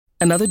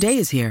Another day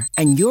is here,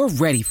 and you're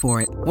ready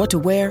for it. What to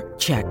wear?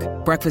 Check.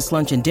 Breakfast,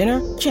 lunch, and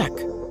dinner? Check.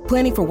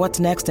 Planning for what's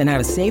next and how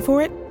to save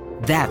for it?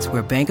 That's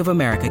where Bank of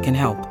America can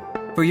help.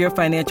 For your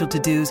financial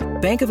to-dos,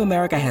 Bank of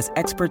America has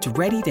experts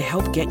ready to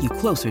help get you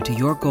closer to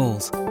your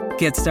goals.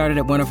 Get started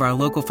at one of our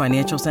local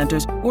financial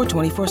centers or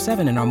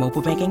 24/7 in our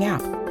mobile banking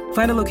app.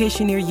 Find a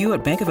location near you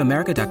at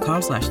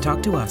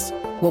bankofamerica.com/talktous.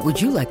 What would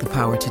you like the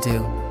power to do?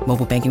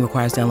 Mobile banking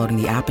requires downloading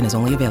the app and is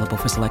only available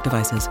for select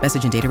devices.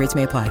 Message and data rates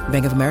may apply.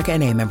 Bank of America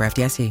N.A., member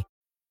FDIC.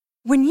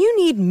 When you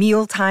need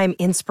mealtime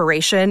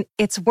inspiration,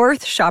 it's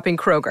worth shopping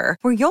Kroger,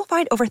 where you'll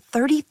find over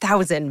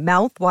 30,000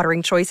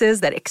 mouth-watering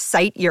choices that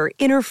excite your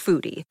inner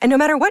foodie. And no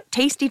matter what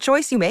tasty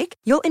choice you make,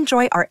 you'll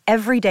enjoy our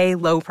everyday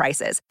low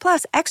prices,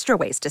 plus extra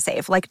ways to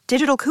save, like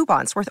digital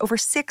coupons worth over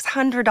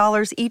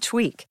 $600 each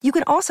week. You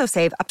can also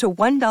save up to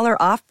 $1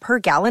 off per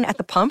gallon at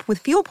the pump with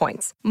fuel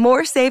points.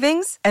 More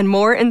savings and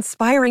more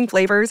inspiring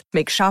flavors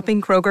make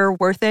shopping Kroger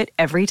worth it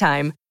every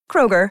time.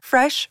 Kroger,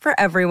 fresh for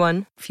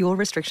everyone. Fuel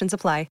restrictions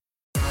apply.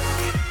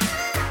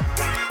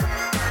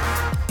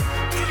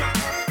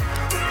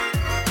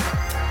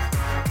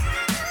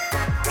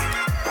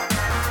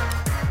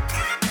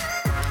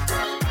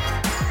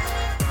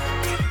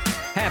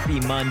 Happy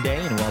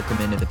Monday and welcome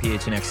into the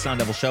PHNX Sun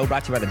Devil Show,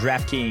 brought to you by the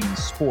DraftKings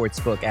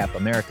Sportsbook app,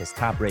 America's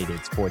top-rated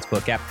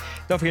sportsbook app.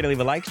 Don't forget to leave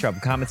a like, drop a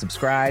comment,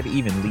 subscribe,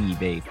 even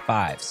leave a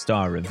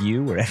 5-star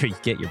review wherever you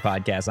get your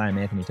podcast. I'm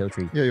Anthony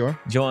Totri. Yeah, you are.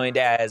 Joined,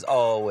 as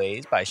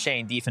always, by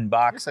Shane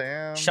Diefenbach. Yes, I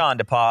am. Sean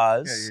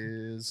DePaz. Yeah,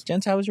 he is.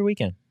 Gents, how was your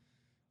weekend?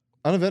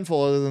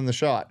 Uneventful other than the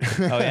shot.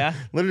 Oh, yeah?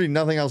 Literally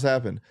nothing else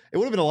happened. It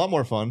would have been a lot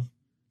more fun,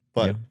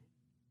 but... Yeah.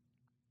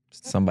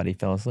 Somebody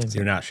fell asleep.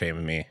 You're not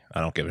shaming me. I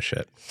don't give a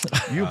shit.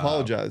 You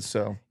apologize,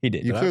 so He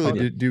did. you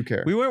clearly do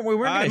care. We weren't going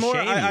to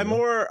shame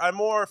you. I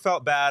more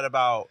felt bad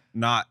about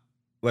not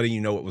letting you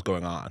know what was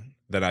going on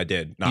than I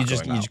did not You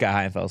just going out. got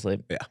high and fell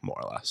asleep. Yeah, more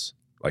or less.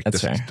 Like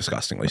That's fair.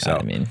 disgustingly Yeah, so.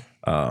 I mean,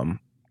 When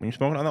you're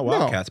smoking on that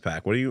Wildcats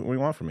pack, what do you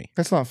want from me?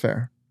 That's not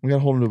fair. We got to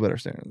hold him to a better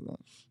standard than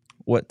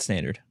what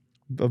standard?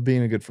 that. Of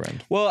being a good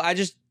friend. Well, I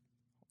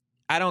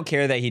don't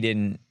care that he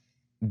didn't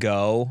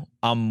go.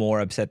 I'm more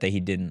upset that he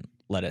didn't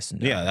let us know.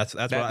 Yeah, that's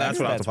what I was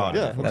Yeah, about.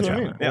 that's what I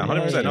mean. Yeah,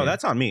 100%. Yeah. No,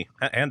 that's on me.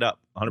 Hand up,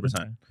 100%.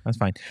 Okay, that's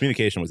fine.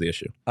 Communication was the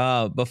issue.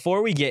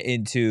 Before we get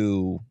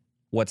into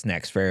what's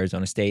next for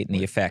Arizona State and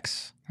the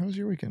effects, How was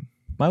your weekend?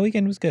 my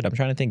weekend was good. I'm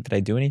trying to think. Did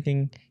I do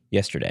anything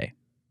yesterday?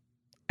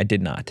 I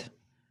did not.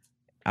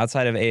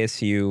 Outside of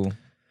ASU,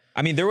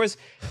 I mean,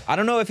 I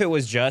don't know if it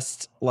was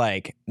just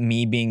like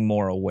me being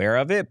more aware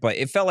of it, but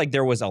it felt like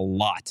there was a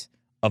lot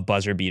of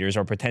buzzer beaters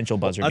or potential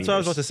buzzer beaters. That's what I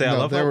was about to say. I No,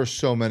 love there how, were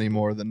so many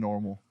more than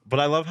normal.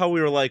 but I love how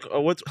we were like,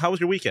 oh, how was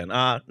your weekend?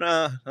 As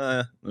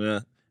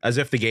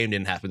if the game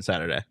didn't happen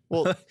Saturday.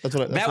 Well, that's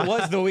what I, That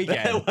was the weekend.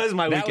 That was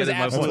my That weekend. was and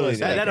my absolutely point.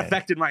 the That weekend.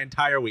 affected my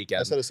entire I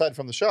weekend. said aside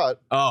from the shot.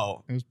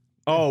 Oh. It was-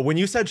 When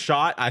you said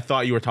shot, I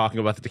thought you were talking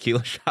about the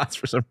tequila shots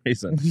for some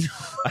reason.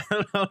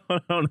 I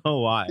don't know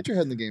why. Get your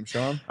head in the game,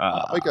 Sean.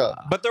 Wake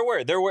up. But there were.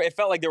 It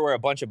felt like there were a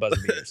bunch of buzzer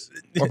beaters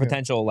or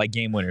potential like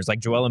game winners, like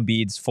Joel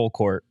Embiid's full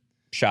court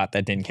shot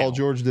that didn't Paul count.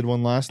 George did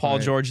one last Paul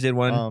night. George did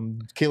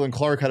one. Caitlin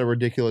Clark had a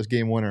ridiculous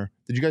game winner.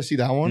 Did you guys see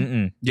that one?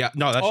 Mm-mm. Yeah,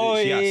 no, that's Oh,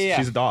 yeah.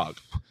 she's a dog.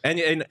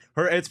 And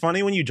her, it's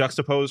funny when you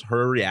juxtapose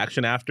her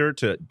reaction after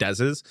to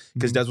Dez's,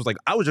 because Dez was like,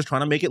 I was just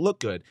trying to make it look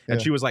good. And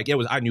Yeah. she was like,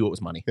 I knew it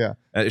was money. Yeah.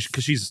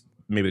 Because she's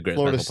maybe the greatest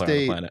Florida basketball player on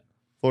State the planet.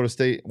 Florida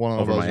State won on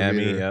a Over buzzer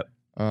Miami, beater. yep.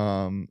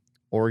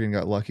 Oregon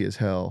got lucky as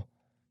hell.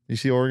 You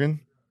see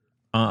Oregon?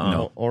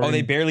 No. Oh,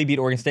 they barely beat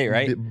Oregon State,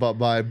 right? But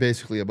by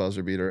basically a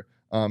buzzer beater.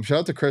 Shout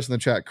out to Chris in the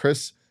chat.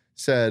 Chris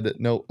says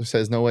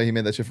no way he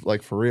made that shit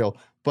like for real.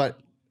 But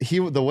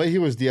the way he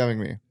was DMing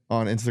me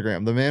on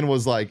Instagram, the man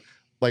was like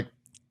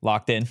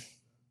Locked in.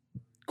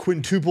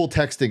 quintuple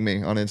texting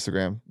me on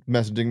Instagram,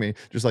 messaging me,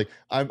 just like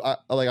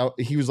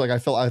he was like I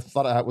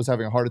thought I was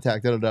having a heart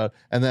attack,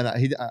 and then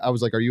I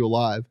was like, "Are you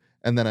alive?"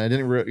 And then I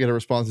didn't get a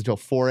response until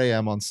 4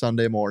 a.m. on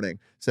Sunday morning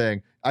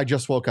saying, "I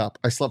just woke up.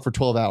 I slept for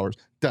 12 hours."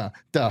 Duh.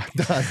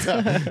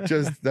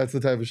 Just that's the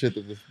type of shit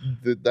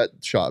that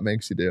shot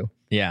makes you do.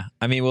 Yeah.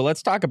 I mean, well,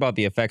 let's talk about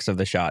the effects of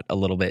the shot a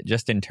little bit,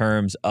 just in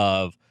terms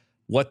of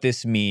what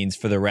this means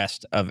for the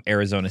rest of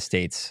Arizona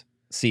State's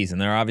season.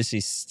 There are obviously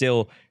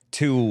still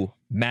 2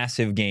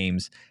 massive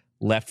games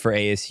left for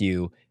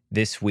ASU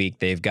this week.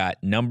 They've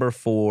got number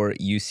 4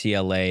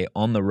 UCLA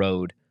on the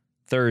road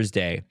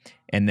Thursday,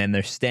 and then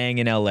they're staying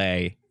in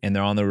LA and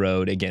they're on the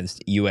road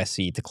against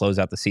USC to close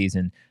out the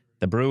season.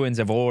 The Bruins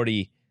have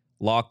already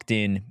locked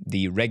in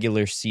the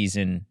regular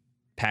season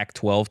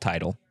Pac-12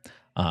 title.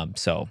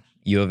 So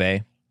U of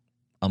A,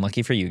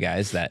 unlucky for you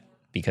guys that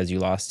because you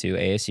lost to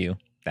ASU,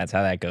 that's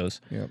how that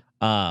goes. Yep.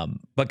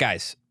 But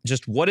guys,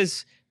 just what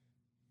does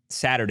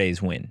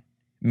Saturday's win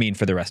mean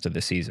for the rest of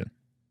the season?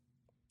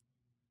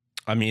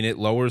 I mean, it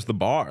lowers the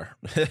bar.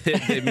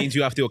 It means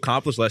you have to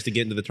accomplish less to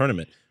get into the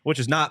tournament, which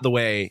is not the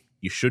way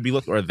you should be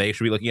looking, or they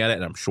should be looking at it,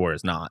 and I'm sure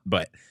it's not.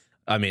 But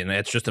I mean,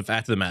 it's just a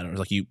fact of the matter. It's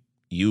like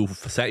you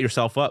set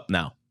yourself up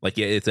now. Like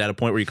it's at a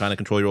point where you kind of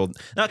control your own.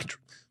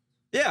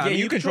 I mean,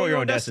 you control your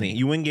own destiny.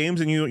 You win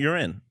games and you're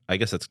in. I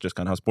guess that's just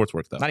kind of how sports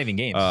work, though. Not even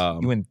games.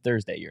 You win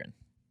Thursday, you're in.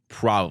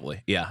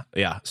 Probably.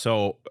 Yeah.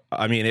 So,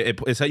 I mean, it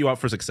set you up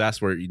for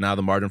success where now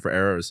the margin for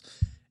errors,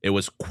 it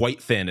was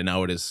quite thin, and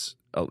now it is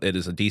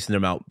a decent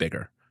amount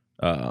bigger.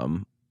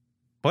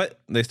 But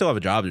they still have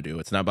a job to do.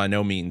 It's not by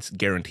no means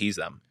guarantees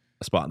them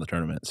a spot in the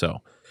tournament.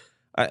 So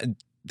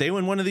they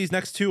win one of these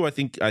next two. I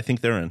think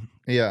they're in.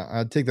 Yeah,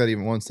 I'd take that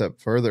even one step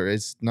further.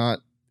 It's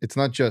not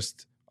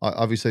just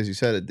obviously, as you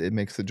said, it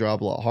makes the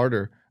job a lot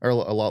harder or a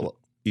lot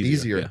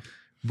easier. Yeah.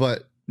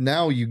 But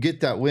now you get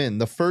that win,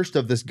 the first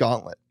of this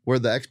gauntlet, where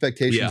the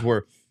expectations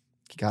were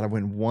you got to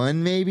win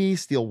one, maybe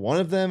steal one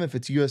of them if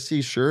it's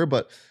USC, sure,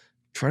 but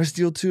try to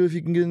steal two if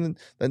you can get in,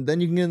 and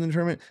then you can get in the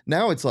tournament.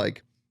 Now it's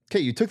like, okay,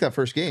 you took that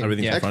first game.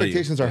 Everything's in front of you.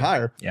 Expectations are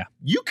higher. Yeah.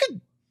 You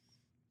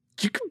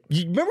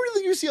remember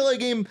the UCLA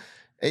game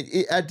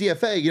at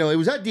DFA? You know, it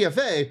was at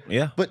DFA.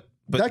 Yeah. But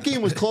that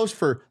game was close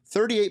for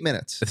 38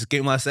 minutes. This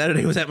game last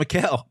Saturday was at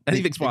McKell.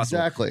 Anything's possible.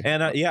 Exactly.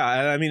 And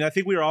I mean, I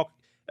think we were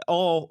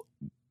all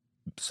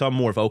some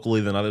more vocally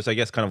than others, I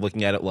guess, kind of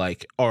looking at it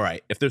like, all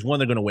right, if there's one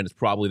they're going to win, it's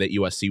probably that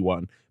USC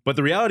won. But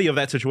the reality of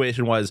that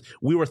situation was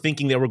we were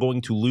thinking they were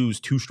going to lose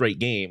 2 straight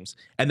games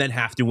and then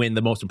have to win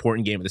the most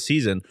important game of the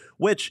season,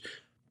 which,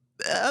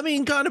 I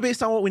mean, kind of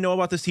based on what we know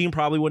about this team,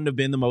 probably wouldn't have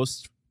been the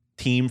most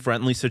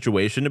team-friendly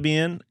situation to be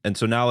in. And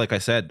so now, like I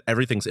said,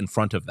 everything's in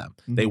front of them.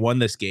 Mm-hmm. They won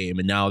this game,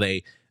 and now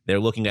they're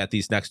looking at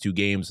these next 2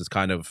 games as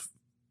kind of,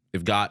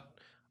 they've got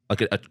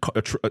like a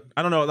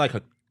I don't know, like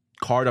a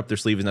card up their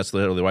sleeve, and that's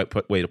literally the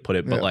right way to put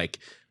it. But like,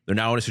 they're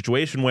now in a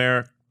situation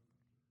where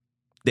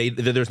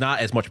there's not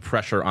as much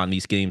pressure on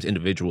these games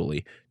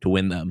individually to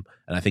win them,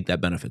 and I think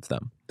that benefits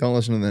them. Don't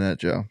listen to the net,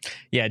 Joe.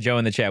 Yeah, Joe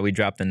in the chat, we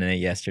dropped the net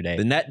yesterday.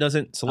 The net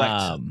doesn't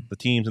select the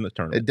teams in the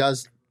tournament.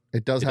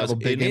 It does have a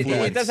big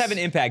impact. It does have an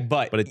impact,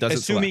 but it doesn't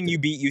assuming you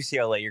beat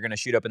UCLA, you're going to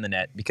shoot up in the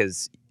net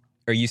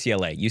or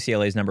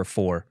UCLA is number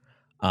 4.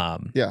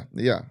 Yeah.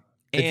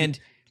 And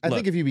I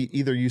think if you beat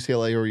either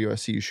UCLA or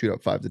USC, you shoot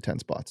up 5 to 10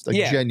 spots. Like,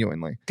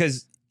 genuinely.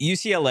 Because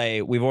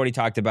UCLA, we've already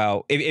talked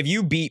about, if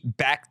you beat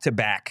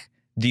back-to-back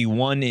the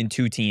 1 and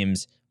 2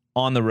 teams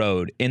on the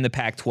road in the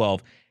Pac-12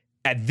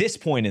 at this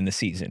point in the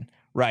season,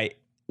 right?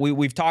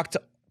 We've talked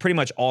pretty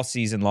much all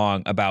season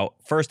long about,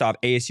 first off,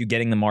 ASU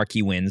getting the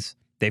marquee wins.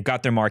 They've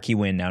got their marquee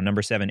win now,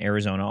 number 7,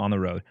 Arizona on the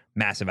road.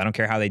 Massive. I don't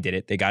care how they did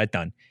it. They got it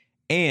done.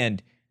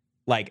 And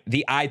like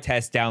the eye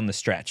test down the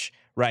stretch,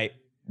 right?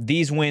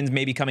 These wins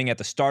may be coming at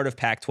the start of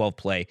Pac-12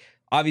 play.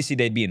 Obviously,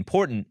 they'd be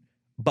important,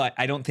 but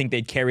I don't think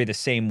they'd carry the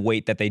same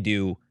weight that they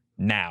do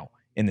now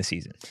in the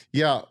season.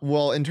 Yeah,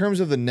 well, in terms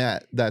of the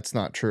net, that's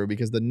not true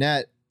because the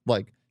net,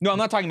 like... No, I'm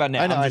not talking about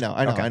net.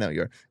 I know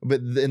you're...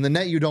 But in the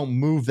net, you don't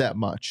move that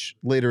much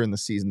later in the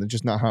season. That's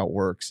just not how it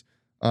works.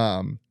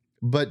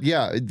 But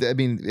yeah, I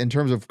mean, in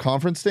terms of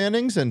conference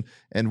standings and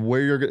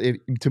where you're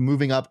to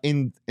moving up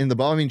in the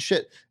ball, I mean,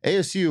 shit,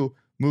 ASU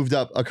moved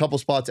up a couple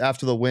spots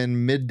after the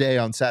win midday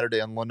on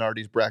Saturday on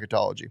Lunardi's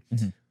bracketology.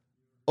 Mm-hmm.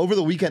 Over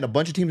the weekend, a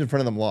bunch of teams in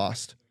front of them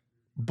lost,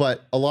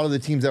 but a lot of the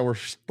teams that were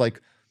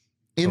like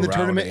in the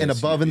tournament and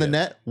above in the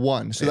net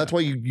won. So that's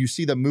why you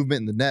see the movement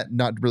in the net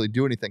not really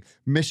do anything.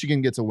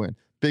 Michigan gets a win.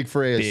 Big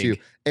for ASU.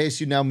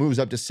 ASU now moves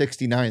up to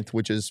 69th,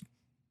 which is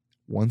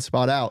 1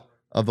 spot out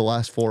of the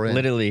last 4 in.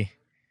 Literally.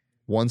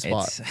 1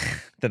 spot.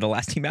 They're the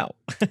last team out.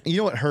 You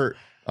know what hurt?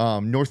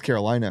 North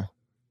Carolina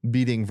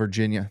beating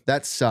Virginia.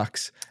 That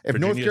sucks. If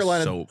North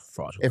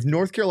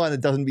Carolina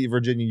doesn't beat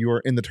Virginia, you are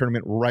in the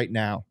tournament right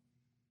now.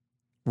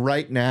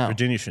 Right now.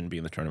 Virginia shouldn't be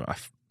in the tournament.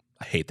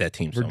 I hate that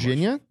team so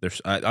Virginia?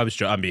 much.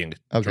 I'm being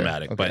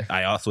dramatic, but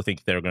I also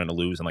think they're going to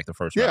lose in like the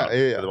first round. Yeah.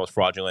 They're the most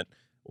fraudulent.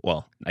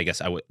 Well, I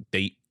guess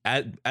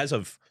as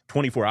of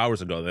 24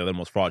 hours ago, they're the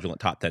most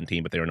fraudulent top 10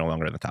 team, but they are no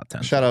longer in the top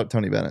 10. Shout out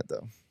Tony Bennett,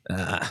 though.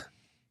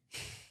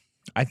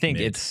 I think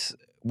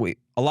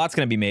a lot's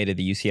going to be made of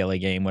the UCLA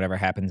game, whatever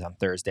happens on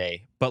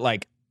Thursday. But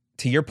like,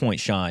 to your point,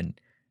 Sean,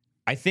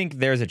 I think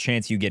there's a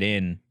chance you get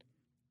in.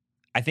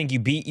 I think you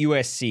beat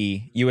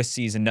USC.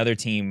 USC is another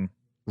team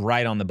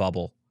right on the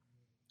bubble.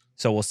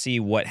 So we'll see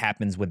what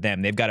happens with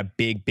them. They've got a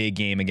big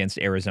game against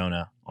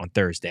Arizona on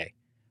Thursday.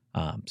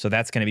 So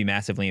that's going to be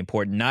massively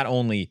important, not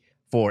only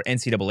for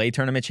NCAA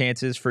tournament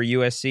chances for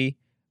USC,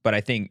 but I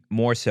think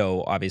more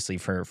so, obviously,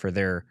 for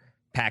their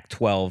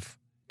Pac-12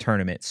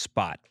 tournament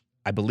spot.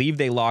 I believe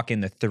they lock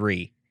in the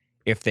 3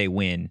 if they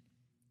win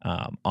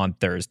on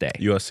Thursday.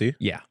 USC?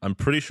 Yeah. I'm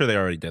pretty sure they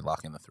already did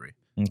lock in the 3.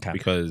 Okay.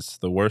 Because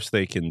the worst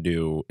they can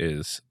do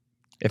is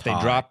if they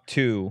drop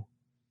 2.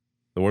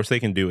 The worst they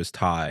can do is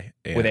tie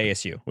with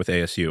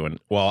ASU. And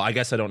well, I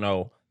guess I don't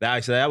know.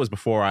 That was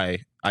before I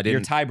didn't.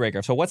 Your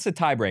tiebreaker. So what's the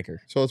tiebreaker?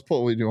 So let's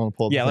pull. Do you want to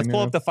pull? Yeah, let's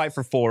pull up the Fight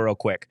for 4 real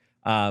quick.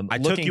 I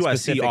took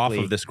USC off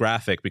of this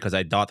graphic because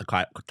I thought the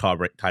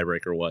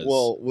tiebreaker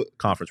was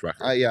conference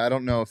record. I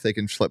don't know if they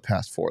can slip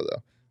past 4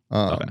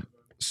 though. Okay.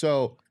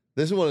 So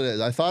this is what it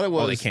is. I thought it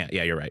was. Oh, they can't.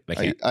 Yeah, you're right. They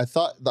can't. I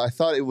thought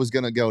it was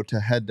going to go to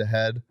head to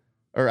head,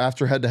 or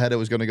after head to head, it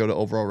was going to go to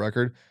overall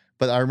record.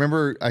 But I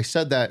remember I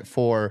said that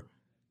for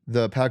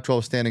the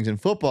Pac-12 standings in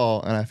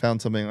football, and I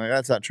found something like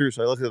that's not true.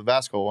 So I looked at the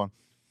basketball one,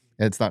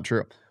 and it's not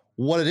true.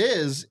 what it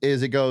is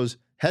it goes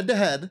head to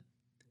head,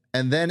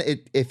 and then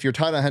if you're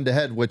tied on head to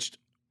head, which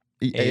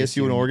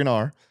ASU and Oregon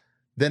are,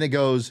 then it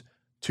goes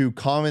to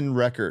common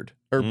record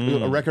or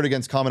a record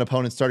against common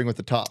opponents starting with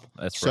the top.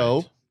 That's so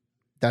right.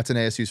 that's in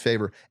ASU's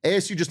favor.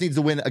 ASU just needs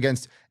to win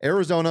against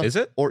Arizona. Is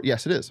it? Or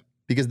yes, it is.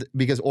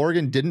 Because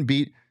Oregon didn't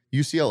beat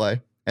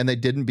UCLA and they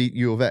didn't beat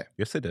U of A.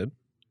 Yes, they did.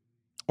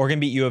 Oregon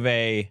beat U of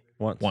A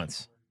Once.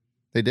 once.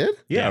 They did?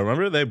 Yeah,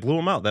 remember they blew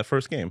them out that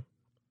first game.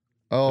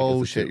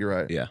 Oh shit, you're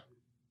right. Yeah.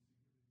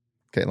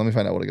 Okay, let me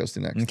find out what it goes to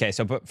next. Okay,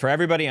 so for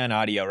everybody on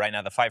audio right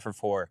now, the Fight for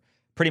Four,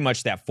 pretty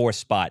much that fourth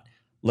spot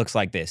looks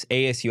like this.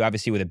 ASU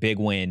obviously with a big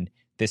win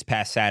this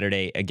past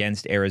Saturday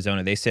against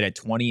Arizona. They sit at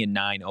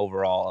 20-9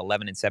 overall,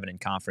 11-7 in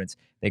conference.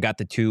 They got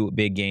the 2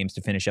 big games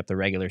to finish up the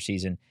regular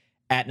season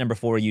at number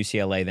 4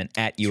 UCLA, then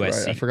at USC.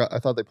 Right. I forgot. I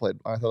thought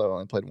I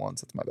only played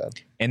once. That's my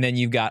bad. And then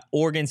you've got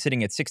Oregon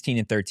sitting at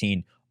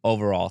 16-13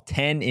 overall,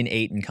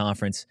 10-8 in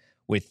conference,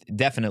 with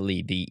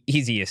definitely the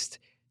easiest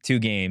 2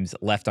 games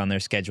left on their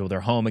schedule. They're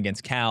home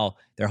against Cal.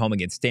 They're home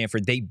against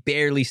Stanford. They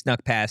barely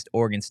snuck past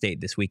Oregon State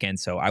this weekend,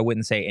 so I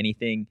wouldn't say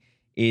anything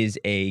is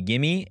a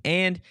gimme.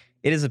 And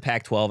it is a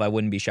Pac-12. I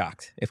wouldn't be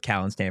shocked if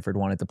Cal and Stanford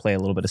wanted to play a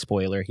little bit of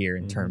spoiler here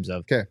in terms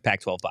of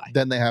Pac-12 bye.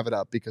 Then they have it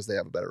up because they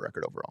have a better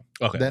record overall.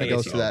 Okay. Then it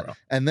goes to that.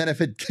 And then if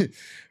it,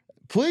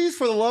 please,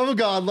 for the love of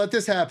God, let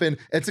this happen.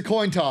 It's a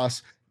coin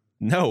toss.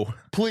 No.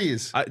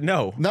 Please.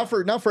 No. Not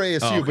for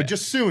ASU, but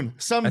just soon,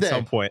 someday. At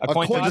some point. A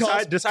coin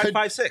toss. Decide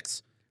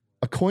 5-6.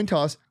 A coin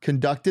toss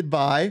conducted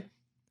by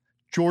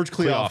George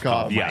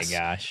Kliavkoff. Oh my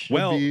gosh.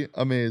 Would be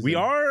amazing. We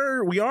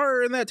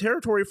are in that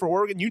territory for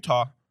Oregon,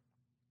 Utah.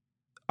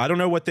 I don't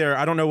know what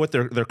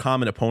their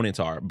common opponents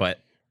are, but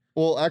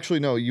well, actually,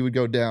 no. You would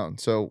go down.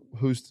 So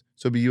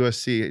it'd be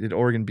USC. Did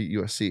Oregon beat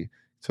USC?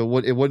 So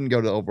it wouldn't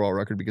go to the overall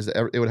record because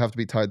it would have to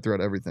be tied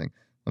throughout everything.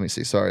 Let me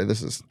see. Sorry,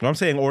 this is. I'm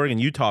saying Oregon,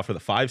 Utah for the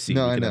 5 seed.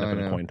 No, we I could know. end up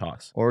in a coin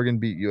toss. Oregon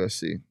beat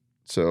USC,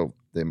 so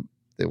they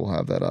will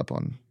have that up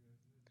on.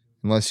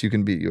 Unless you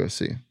can beat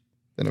USC,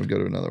 then it would go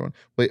to another one.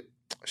 Wait,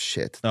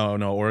 shit. Oh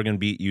no, Oregon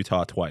beat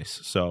Utah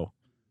twice, so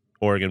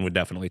Oregon would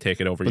definitely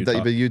take it over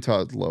Utah. But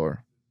Utah is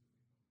lower.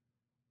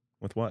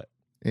 With what?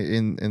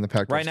 In the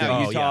Pac-12 right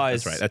now, Utah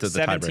is right. That's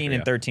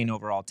 17-13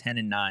 overall,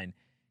 10-9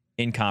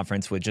 in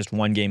conference with just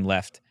 1 game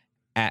left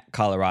at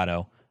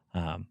Colorado.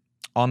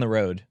 On the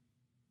road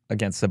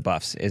against the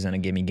Buffs isn't a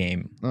gimme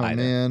game either.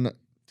 Man,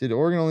 did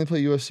Oregon only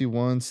play USC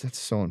once? That's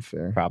so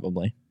unfair.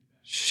 Probably.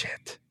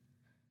 Shit.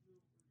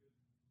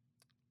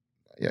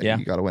 Yeah.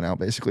 You got to win out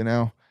basically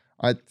now.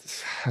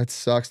 That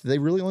sucks. Did they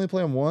really only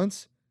play them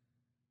once?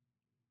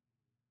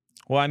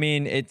 Well, I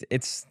mean,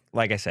 it's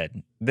like I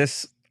said,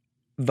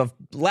 the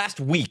last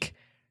week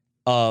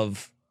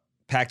of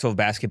Pac-12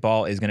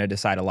 basketball is going to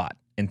decide a lot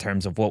in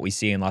terms of what we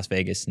see in Las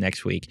Vegas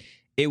next week.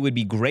 It would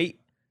be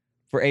great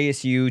for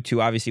ASU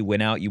to obviously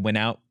win out. You win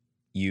out,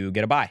 you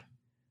get a bye.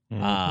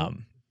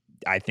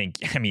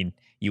 Mm-hmm.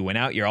 You win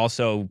out, you're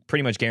also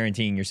pretty much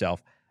guaranteeing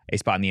yourself a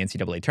spot in the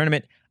NCAA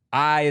tournament.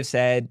 I have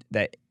said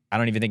that I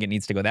don't even think it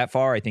needs to go that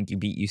far. I think you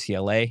beat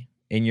UCLA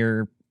in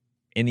the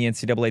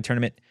NCAA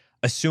tournament,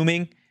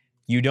 assuming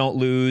you don't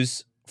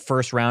lose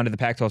first round of the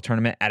Pac-12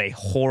 tournament in a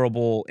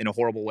horrible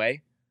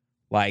way,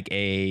 like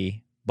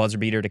a buzzer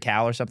beater to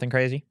Cal or something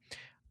crazy.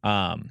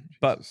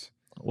 But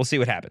we'll see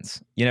what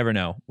happens. You never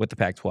know with the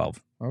Pac-12.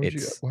 Why would you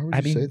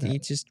say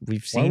that?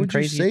 We've seen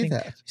crazier things.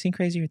 That? We've seen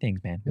crazier things,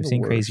 man. We've You're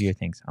seen the crazier worst.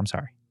 things. I'm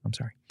sorry.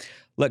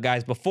 Look,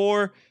 guys,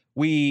 before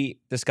we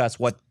discuss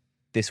what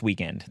this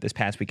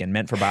past weekend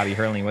meant for Bobby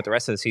Hurley and what the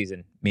rest of the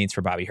season means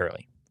for Bobby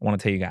Hurley, I want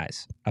to tell you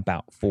guys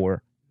about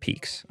Four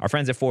Peaks. Our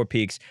friends at Four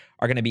Peaks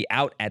are going to be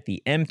out at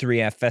the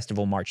M3F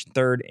Festival March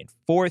 3rd and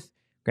 4th.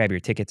 Grab your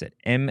tickets at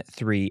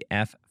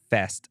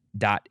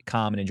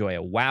m3ffest.com and enjoy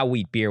a Wow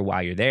Wheat beer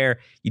while you're there.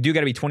 You do got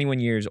to be 21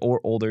 years or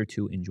older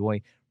to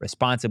enjoy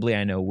responsibly.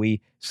 I know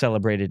we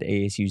celebrated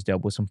ASU's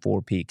dub with some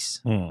Four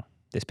Peaks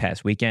this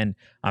past weekend.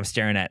 I'm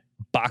staring at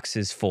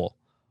boxes full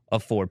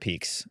of Four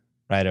Peaks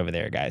right over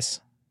there,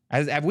 guys.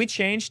 Have we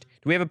changed?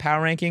 Do we have a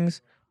power rankings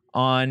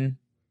on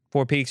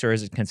Four Peaks, or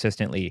is it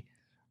consistently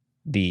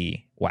the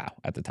Wow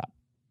at the top?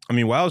 I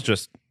mean, Wow's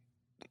just.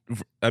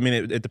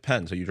 It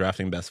depends. Are you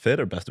drafting best fit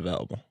or best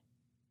available?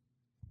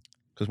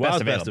 Because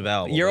Wow's best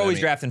available. You're always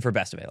drafting for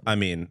best available. I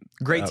mean,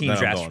 great team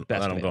drafts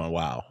best available. I'm going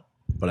Wow,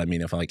 but I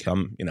mean, if I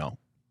come,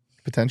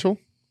 Potential.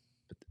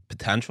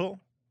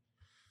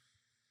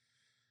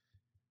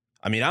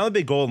 I mean, I'm a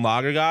big Golden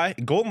Lager guy.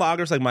 Golden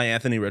Lager's like my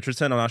Anthony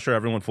Richardson. I'm not sure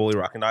everyone fully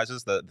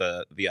recognizes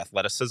the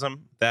athleticism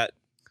that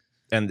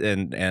and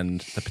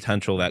the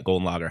potential that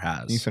Golden Lager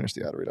has. You finish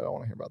the ad read. I don't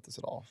want to hear about this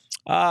at all.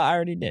 I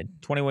already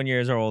did. 21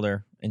 years or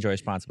older. Enjoy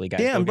responsibly, guys.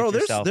 Damn, bro.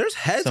 There's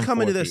heads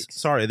coming to this.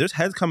 Sorry, there's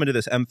heads coming to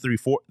this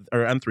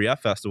M3F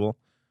festival.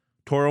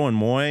 Toro and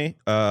Moy,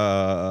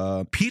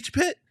 Peach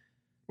Pit.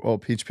 Oh,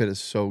 Peach Pit is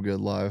so good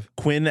live.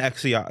 Quinn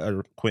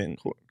XCI. Quinn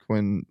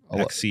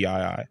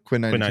XCII.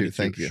 Quinn 92.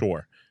 Thank you.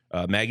 Sure.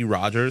 Maggie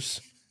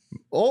Rogers.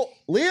 Oh,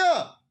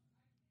 Leah.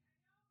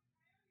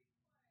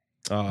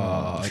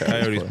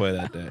 Coyotes play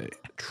that day.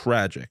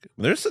 Tragic.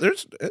 There's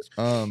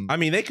I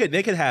mean, they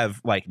could have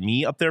like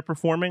me up there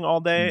performing all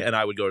day, and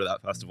I would go to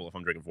that festival if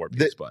I'm drinking 4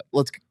 beers. But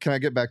can I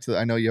get back to?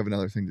 I know you have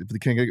another thing.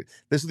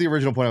 This is the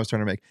original point I was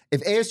trying to make.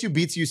 If ASU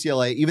beats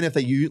UCLA, even if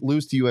they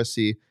lose to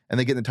USC and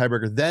they get in the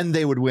tiebreaker, then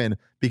they would win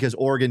because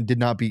Oregon did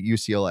not beat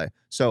UCLA.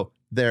 So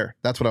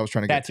that's what I was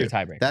trying to get to. That's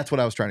your tiebreaker. That's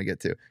what I was trying to get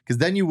to, because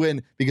then you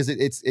win because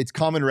it's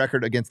common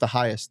record against the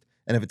highest.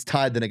 And if it's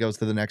tied, then it goes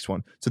to the next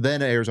one. So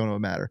then Arizona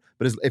would matter.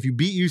 But if you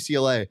beat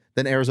UCLA,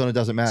 then Arizona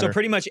doesn't matter. So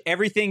pretty much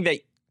everything that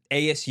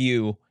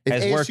ASU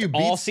has worked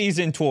all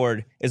season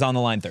toward is on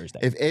the line Thursday.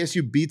 If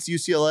ASU beats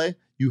UCLA,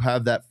 you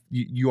have that.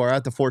 You are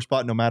at the 4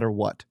 spot no matter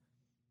what.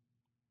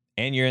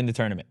 And you're in the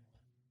tournament.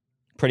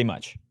 Pretty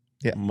much.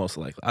 Yeah. Most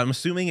likely. I'm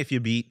assuming if you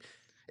beat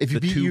the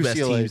beat two UCLA, best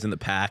teams in the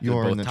pack,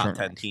 you're both in the top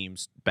tournament. 10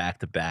 teams back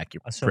to back,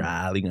 you're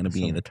probably going to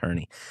be in the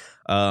tourney.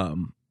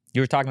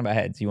 You were talking about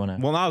heads. You want to?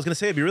 Well, no, I was going to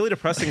say it'd be really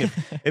depressing. If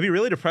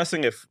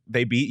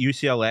they beat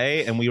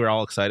UCLA and we were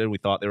all excited. We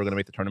thought they were going to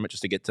make the tournament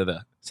just to get to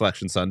the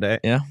selection Sunday.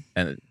 Yeah,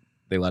 and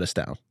they let us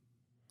down.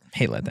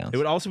 Hate letdowns. It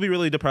would also be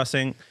really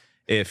depressing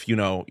if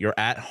you're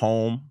at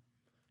home,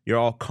 you're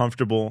all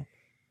comfortable,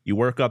 you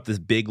work up this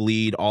big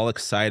lead, all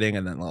exciting,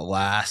 and then the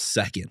last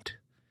second,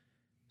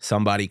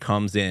 somebody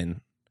comes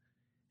in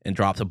and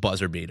drops a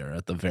buzzer beater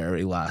at the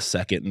very last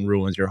second and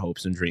ruins your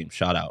hopes and dreams.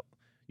 Shout out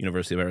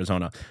University of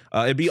Arizona.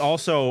 It'd be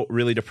also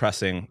really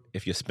depressing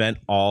if you spent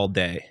all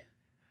day,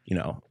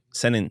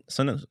 sending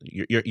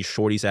your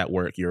shorties at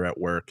work. You're at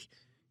work.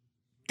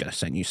 Gotta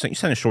send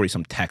a shorty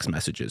some text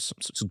messages, some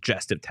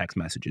suggestive text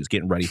messages,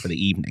 getting ready for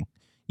the evening.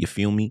 You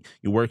feel me?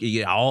 You work. You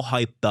get all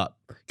hyped up.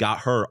 Got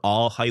her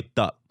all hyped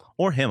up,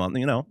 or him,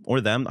 or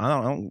them. I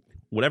don't know.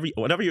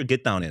 Whatever your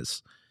get down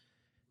is.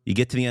 You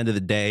get to the end of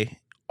the day,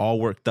 all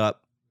worked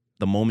up.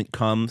 The moment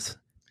comes.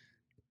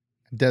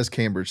 Des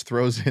Cambridge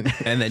throws in.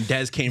 And then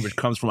Des Cambridge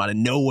comes from out of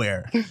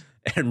nowhere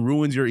and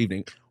ruins your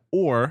evening.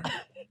 Or,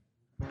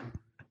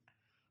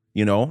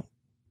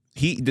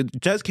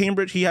 Des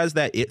Cambridge, he has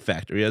that it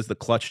factor. He has the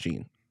clutch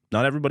gene.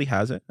 Not everybody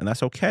has it, and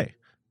that's okay.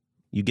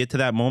 You get to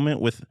that moment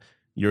with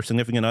your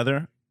significant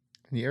other.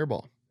 And you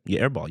airball. You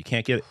airball. You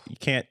can't get it. You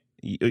can't.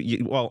 You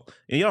don't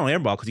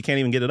airball because you can't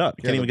even get it up.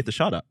 You can't even get the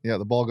shot up. Yeah,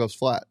 the ball goes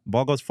flat.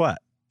 Ball goes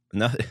flat.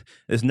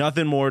 There's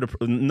nothing more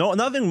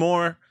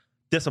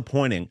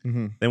disappointing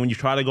than when you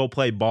try to go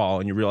play ball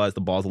and you realize the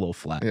ball's a little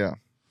flat. Yeah,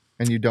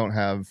 and you don't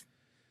have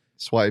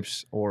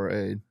swipes or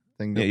a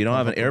thing. Yeah, you don't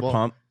have an air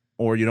pump,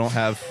 or you don't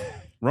have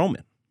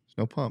Roman. There's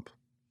no pump.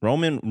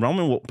 Roman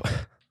will.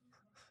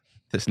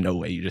 There's no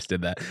way you just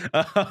did that.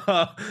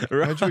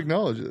 Why'd you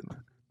acknowledge it?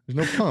 There's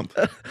no pump.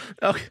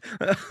 Okay.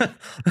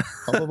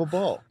 Pump of a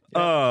ball.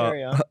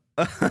 Carry on.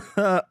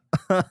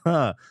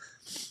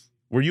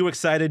 Were you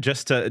excited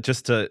just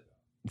to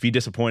be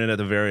disappointed at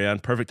the very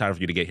end? Perfect time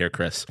for you to get here,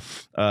 Chris.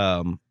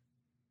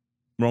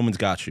 Roman's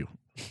got you.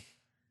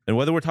 And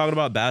whether we're talking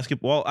about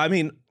basketball, I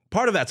mean,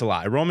 part of that's a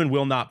lie. Roman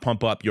will not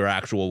pump up your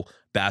actual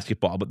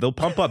basketball, but they'll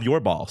pump up your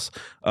balls.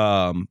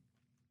 I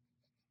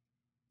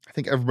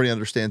think everybody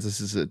understands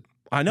this is a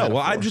I know.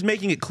 metaphor. Well, I'm just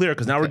making it clear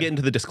because now we're getting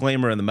to the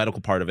disclaimer and the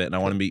medical part of it, and I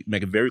want to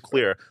make it very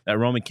clear that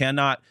Roman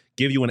cannot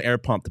give you an air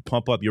pump to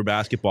pump up your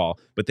basketball,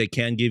 but they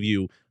can give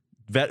you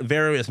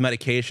various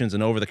medications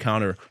and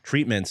over-the-counter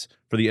treatments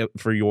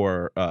for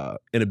your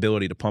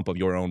inability to pump up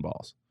your own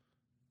balls.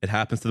 It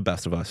happens to the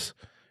best of us.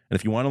 And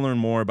if you want to learn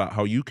more about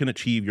how you can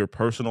achieve your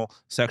personal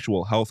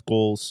sexual health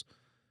goals,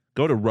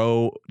 go to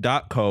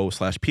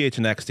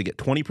ro.co/phnx to get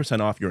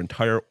 20% off your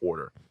entire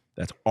order.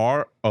 That's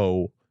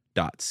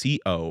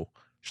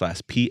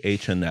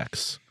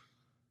ro.co/phnx,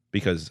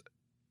 because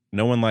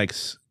no one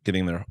likes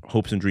getting their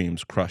hopes and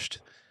dreams crushed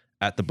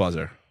at the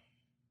buzzer.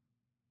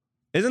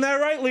 Isn't that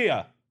right,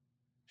 Leah?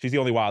 She's the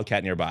only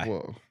Wildcat nearby.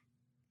 Whoa.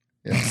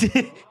 Yeah.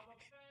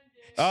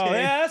 Oh,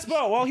 yeah, that's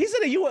Bo. Well, he's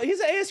an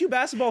ASU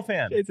basketball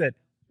fan. It said,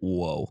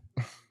 whoa.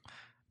 All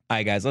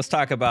right, guys, let's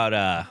talk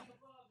about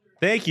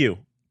Thank you.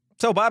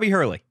 so Bobby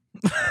Hurley.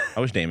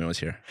 I wish Damon was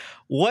here.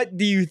 What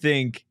do you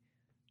think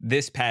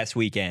this past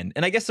weekend,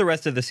 and I guess the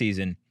rest of the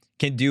season,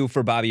 can do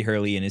for Bobby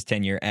Hurley in his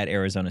tenure at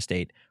Arizona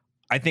State?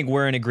 I think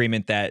we're in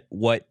agreement that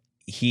what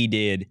he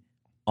did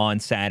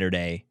on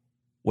Saturday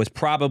was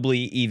probably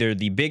either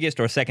the biggest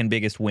or second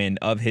biggest win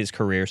of his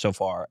career so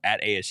far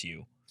at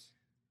ASU.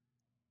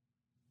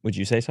 Would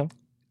you say so?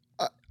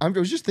 I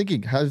was just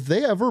thinking, have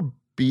they ever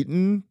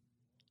beaten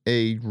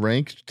a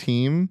ranked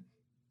team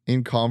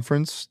in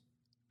conference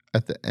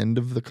at the end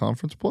of the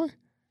conference play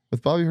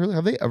with Bobby Hurley?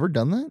 Have they ever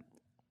done that?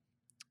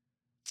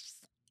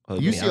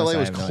 UCLA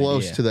was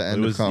close to the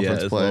end of conference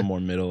it was play. a little more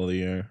middle of the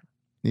year.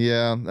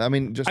 Yeah, I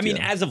mean,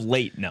 as of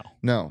late, no.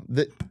 No.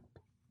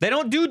 They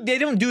don't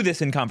do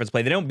this in conference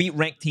play. They don't beat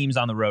ranked teams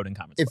on the road in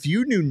conference play. If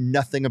you knew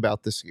nothing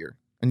about this year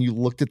and you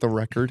looked at the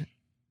record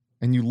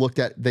and you looked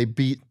at they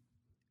beat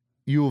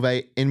U of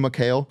A in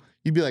McHale,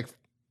 you'd be like,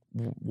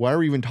 why are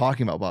we even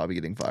talking about Bobby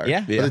getting fired?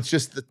 Yeah. But it's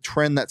just the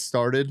trend that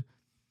started.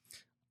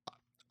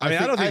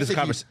 I don't think this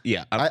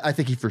conversation. I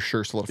think he for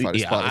sure solidified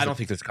his spot. I don't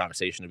think there's a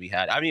conversation to be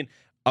had. I mean,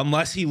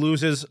 unless he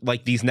loses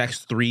like these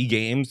next 3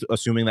 games,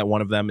 assuming that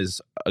one of them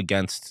is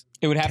against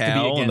It would have Cal to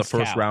be against in the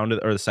first Cal. round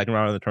or the second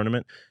round of the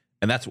tournament,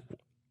 and that's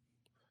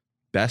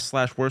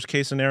best/worst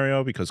case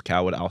scenario because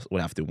Cal would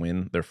have to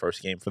win their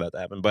first game for that to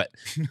happen. But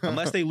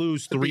unless they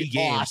lose 3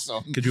 games,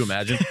 awesome. could you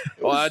imagine?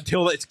 Well,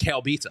 until it's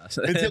Cal beats us.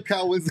 Until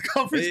Cal wins the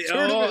conference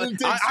tournament. And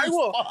takes I your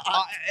will.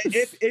 spot.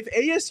 If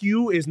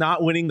ASU is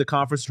not winning the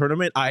conference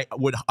tournament, I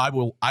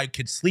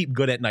could sleep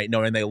good at night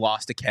knowing they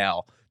lost to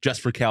Cal just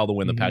for Cal to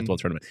win the Pac-12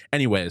 tournament.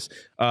 Anyways,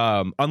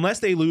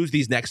 unless they lose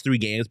these next 3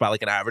 games by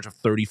like an average of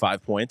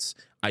 35 points,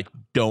 I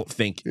don't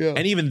think. Yeah.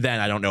 And even then,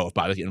 I don't know if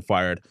Bobby's getting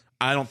fired.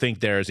 I don't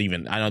think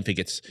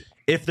it's.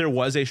 If there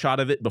was a shot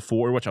of it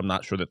before, which I'm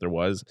not sure that there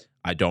was,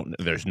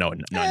 there's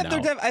none now.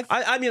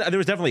 I mean, there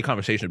was definitely a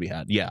conversation to be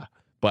had, yeah,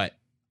 but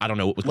I don't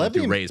know what was going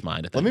through Ray's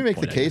mind. Let me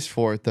make the case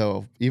for it,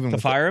 though. Even To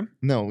fire him?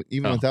 No,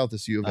 even without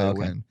this U of A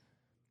win.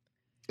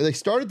 They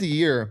started the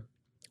year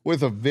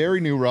with a very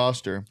new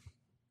roster,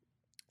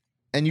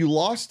 and you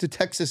lost to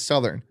Texas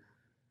Southern.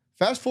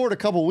 Fast forward a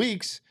couple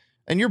weeks,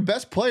 and your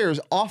best player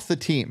is off the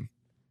team.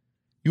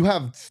 You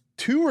have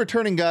 2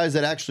 returning guys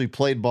that actually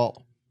played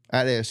ball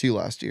at ASU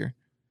last year.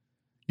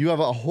 You have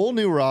a whole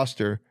new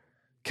roster.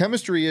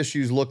 Chemistry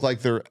issues look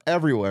like they're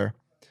everywhere.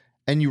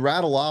 And you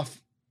rattle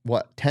off,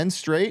 10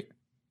 straight?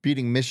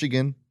 Beating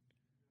Michigan,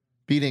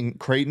 beating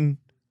Creighton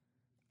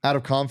out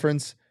of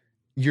conference.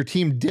 Your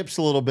team dips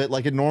a little bit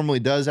like it normally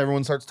does.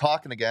 Everyone starts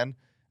talking again.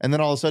 And then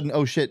all of a sudden,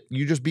 oh shit,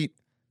 you just beat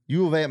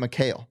U of A at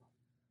McHale.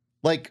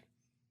 Like,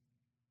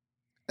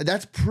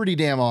 that's pretty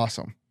damn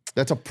awesome.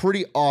 That's a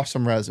pretty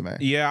awesome resume.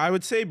 Yeah, I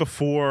would say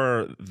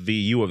before the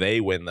U of A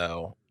win,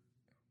 though,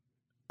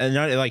 and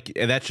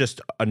that's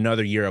just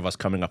another year of us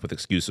coming up with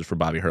excuses for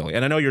Bobby Hurley.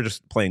 And I know you're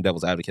just playing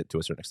devil's advocate to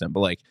a certain extent, but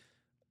like,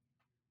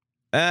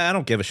 I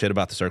don't give a shit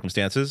about the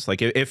circumstances.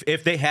 Like,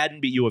 if they hadn't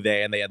beat U of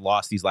A and they had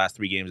lost these last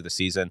 3 games of the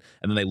season,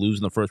 and then they lose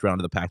in the first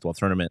round of the Pac-12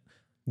 tournament,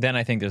 Then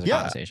I think there's a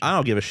conversation. I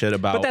don't give a shit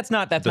about. But that's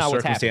not what's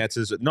happening.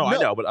 Circumstances. No, I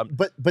know,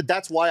 but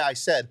that's why I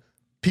said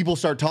people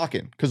start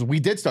talking, because we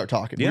did start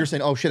talking. Yeah. We were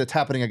saying, "Oh shit, it's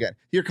happening again.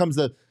 Here comes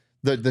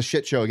the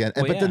shit show again."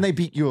 And, Well, but then they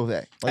beat U of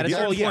A. At a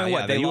certain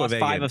point, they the U lost of A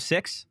 5 game. of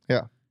 6.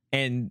 Yeah,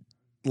 and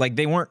like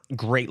they weren't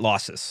great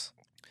losses.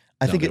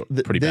 I think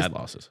pretty bad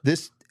losses.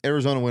 This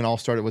Arizona win all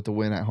started with the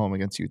win at home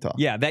against Utah.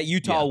 Yeah, that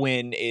Utah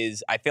win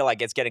is, I feel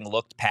like it's getting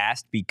looked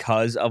past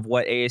because of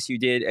what ASU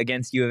did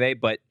against U of A.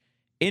 But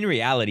in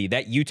reality,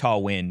 that Utah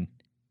win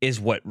is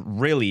what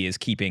really is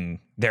keeping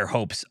their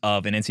hopes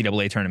of an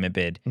NCAA tournament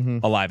bid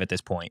alive at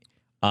this point.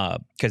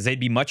 Because they'd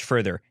be much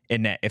further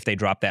in net if they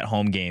dropped that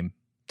home game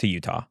to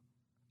Utah.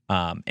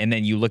 And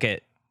then you look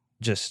at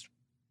just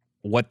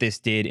what this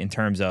did in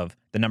terms of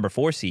the number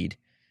 4 seed,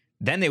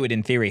 then they would,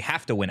 in theory,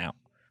 have to win out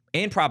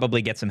and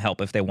probably get some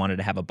help if they wanted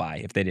to have a bye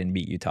if they didn't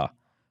beat Utah.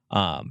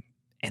 And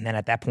then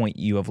at that point,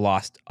 you have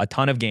lost a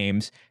ton of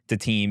games to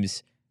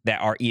teams that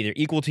are either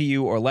equal to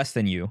you or less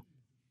than you,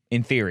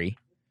 in theory.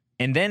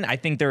 And then I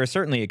think there is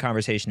certainly a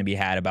conversation to be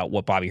had about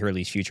what Bobby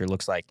Hurley's future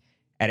looks like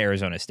at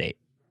Arizona State.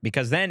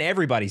 Because then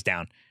everybody's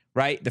down,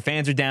 right? The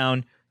fans are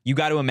down. You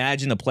got to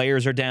imagine the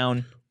players are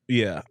down.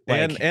 Yeah.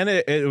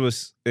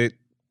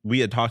 We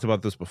had talked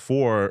about this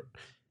before.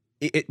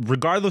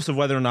 Regardless of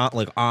whether or not,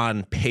 like,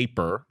 on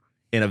paper,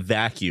 in a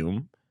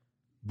vacuum,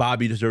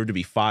 Bobby deserved to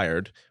be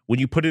fired. When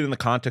you put it in the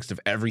context of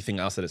everything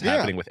else that is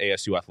happening with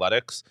ASU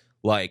athletics,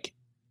 like,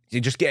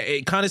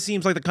 it kind of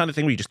seems like the kind of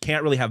thing where you just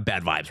can't really have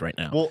bad vibes right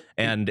now. Well,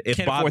 and if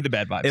can't afford the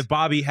bad vibes. If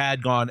Bobby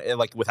had gone,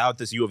 like, without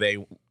this U of A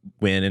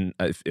win,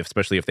 and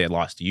especially if they had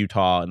lost to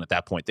Utah, and at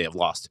that point they have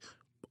lost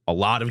a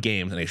lot of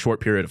games in a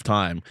short period of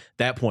time, at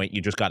that point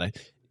you just gotta.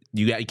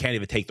 You can't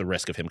even take the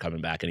risk of him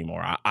coming back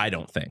anymore. I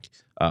don't think.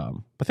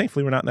 But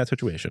thankfully, we're not in that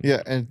situation.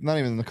 Yeah, and not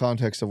even in the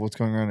context of what's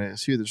going on at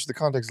ASU. There's just the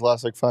context of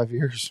the last, 5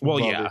 years. Well,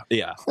 Bobby.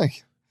 yeah.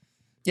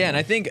 Yeah, and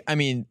I think,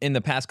 in the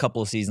past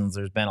couple of seasons,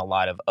 there's been a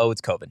lot of, it's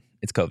COVID.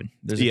 It's COVID.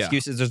 There's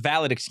excuses. There's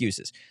valid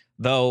excuses.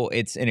 Though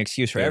it's an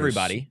excuse for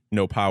everybody.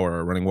 No power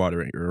or running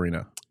water at your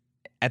arena.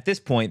 At this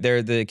point,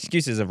 the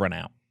excuses have run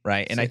out,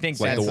 right? And I think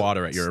like that's the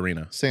water at your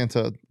arena.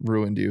 Santa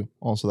ruined you.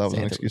 Also, that was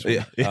an excuse for me.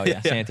 Oh,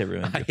 yeah. Santa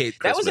ruined you. I hate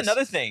that was Christmas.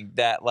 another thing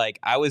that, like,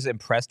 I was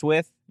impressed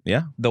with.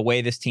 Yeah. The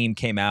way this team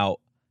came out,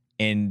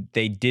 and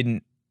they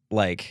didn't,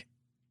 like,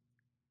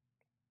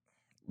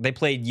 they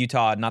played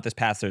Utah not this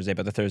past Thursday,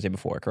 but the Thursday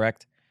before,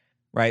 correct?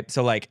 Right?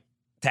 So, like,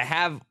 to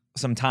have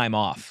some time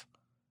off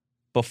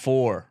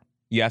before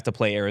you have to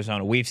play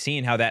Arizona, we've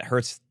seen how that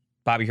hurts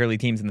Bobby Hurley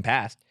teams in the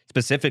past,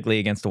 specifically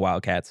against the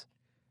Wildcats.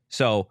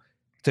 So,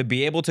 to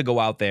be able to go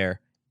out there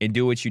and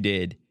do what you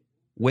did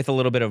with a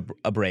little bit of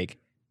a break,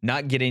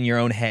 not get in your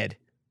own head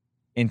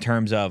in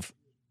terms of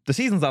the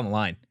season's on the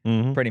line,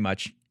 pretty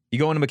much. You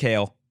go into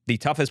McHale, the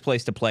toughest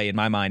place to play, in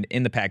my mind,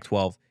 in the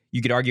Pac-12.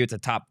 You could argue it's a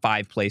top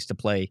 5 place to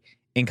play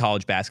in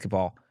college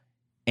basketball.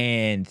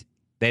 And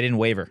they didn't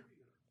waver.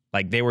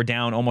 Like, they were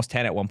down almost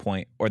 10 at one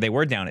point, or they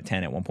were down at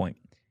 10 at one point.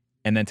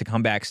 And then to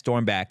come back,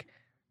 storm back,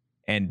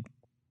 and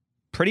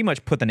pretty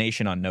much put the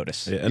nation on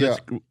notice. Yeah.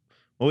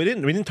 Well, we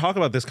didn't talk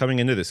about this coming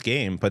into this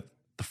game, but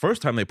the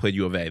first time they played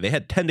U of A, they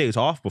had 10 days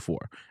off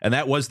before, and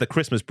that was the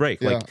Christmas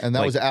break. Yeah, and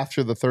that was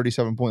after the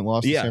 37-point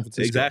loss to San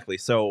Francisco. Exactly.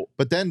 So,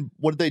 but then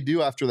what did they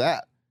do after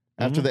that?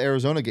 After the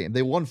Arizona game,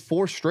 they won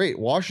 4 straight.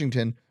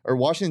 Washington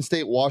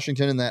State,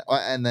 Washington,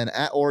 and then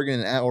at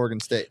Oregon and at Oregon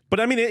State. but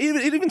I mean, it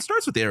even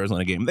starts with the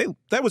Arizona game.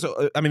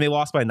 They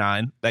lost by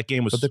 9. That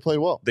game was, But they played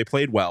well. They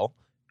played well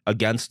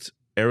against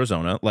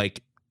Arizona.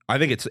 Like, I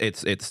think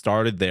it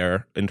started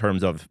there in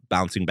terms of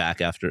bouncing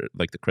back after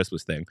like the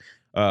Christmas thing.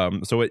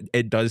 So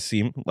it does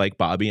seem like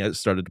Bobby has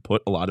started to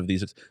put a lot of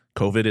these.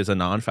 COVID is a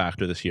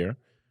non-factor this year.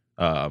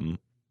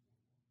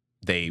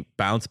 They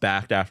bounce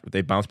back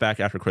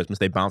after Christmas.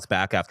 They bounce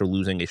back after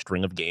losing a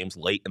string of games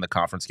late in the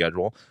conference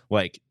schedule.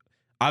 Like,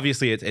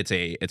 obviously, it's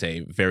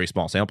a very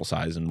small sample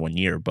size in 1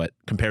 year, but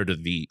compared to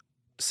the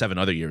 7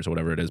 other years or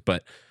whatever it is.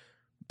 But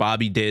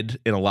Bobby did,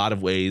 in a lot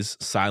of ways,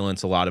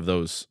 silence a lot of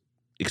those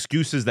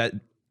excuses that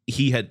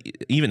he had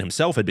even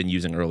himself had been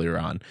using earlier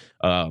on.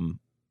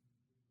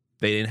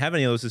 They didn't have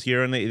any of those this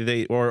year, and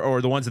they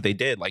or the ones that they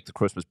did, like the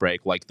Christmas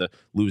break, like the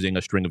losing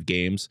a string of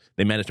games,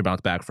 they managed to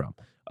bounce back from.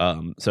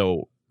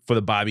 So for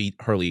the Bobby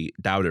Hurley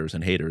doubters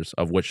and haters,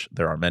 of which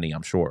there are many,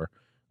 I'm sure,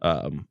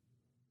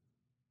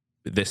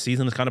 this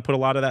season has kind of put a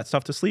lot of that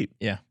stuff to sleep.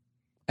 Yeah.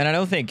 And I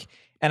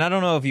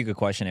don't know if you could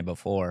question it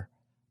before,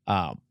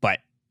 but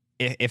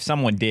if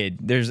someone did,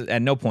 there's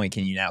at no point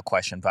can you now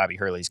question Bobby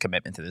Hurley's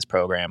commitment to this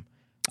program,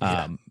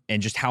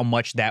 and just how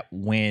much that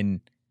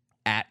win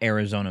at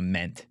Arizona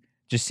meant.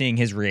 Just seeing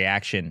his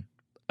reaction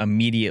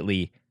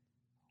immediately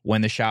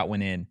when the shot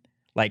went in.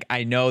 Like,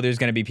 I know there's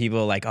going to be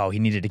people like, oh, he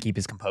needed to keep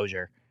his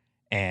composure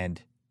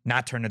and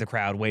not turn to the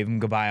crowd, wave him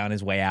goodbye on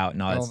his way out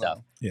and all that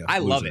stuff. Yeah, I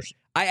love it.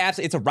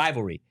 It's a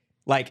rivalry.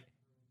 Like,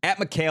 at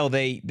McHale,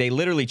 they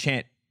literally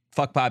chant,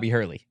 fuck Bobby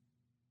Hurley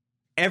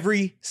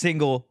every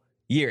single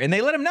year. And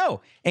they let him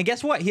know. And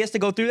guess what? He has to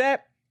go through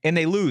that, and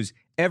they lose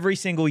every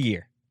single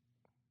year.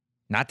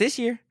 Not this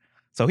year.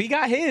 So he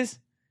got his.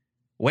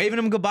 Waving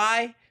him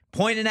goodbye,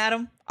 pointing at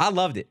him. I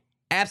loved it.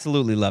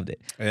 Absolutely loved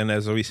it. And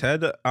as we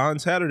said on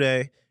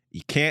Saturday,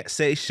 you can't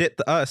say shit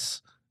to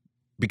us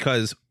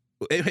because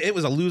it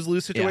was a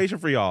lose-lose situation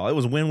for y'all. It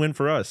was win-win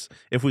for us.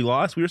 If we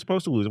lost, we were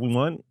supposed to lose. If we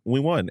won, we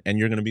won. And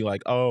you're going to be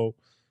like,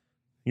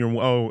 you're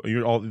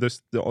all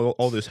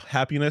this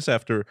happiness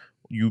after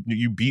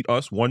you beat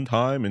us one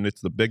time and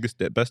it's the best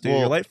day of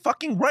your life.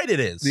 Fucking right it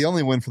is. The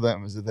only win for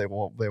them is that they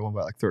won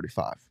by like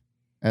 35.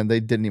 And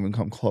they didn't even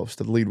come close.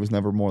 The lead was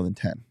never more than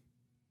 10.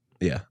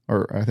 Yeah.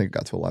 Or I think it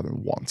got to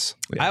 11 once.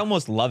 Yeah. I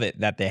almost love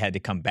it that they had to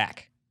come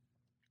back,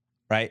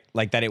 right?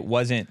 Like that it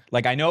wasn't,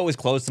 like I know it was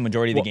close the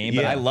majority of the game,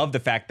 but I love the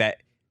fact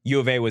that U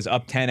of A was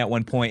up 10 at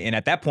one point, and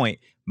at that point,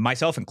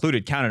 myself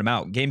included, counted them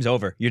out. Game's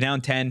over. You're down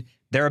 10.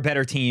 They're a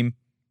better team,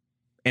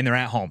 and they're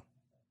at home.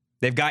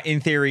 They've got, in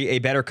theory, a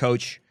better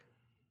coach.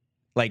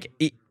 Like,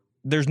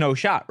 there's no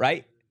shot,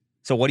 right?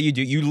 So what do?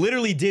 You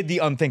literally did the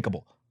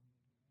unthinkable.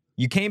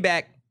 You came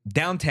back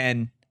down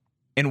 10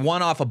 and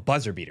won off a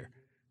buzzer beater.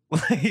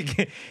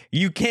 Like,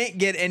 you can't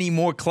get any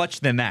more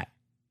clutch than that,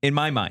 in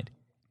my mind,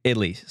 at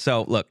least.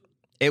 So, look,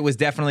 it was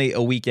definitely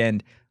a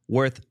weekend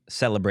worth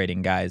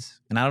celebrating,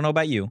 guys. And I don't know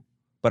about you,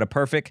 but a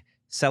perfect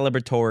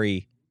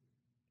celebratory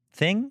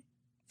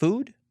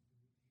food,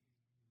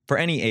 for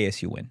any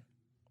ASU win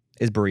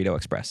is Burrito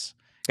Express.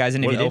 Guys,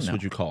 and if what you didn't else know,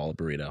 would you call a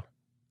burrito?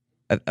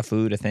 A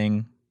food, a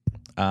thing,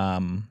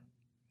 An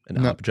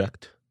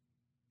object?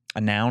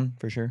 a noun,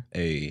 for sure.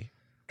 A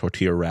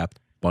tortilla-wrapped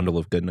bundle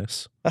of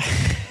goodness?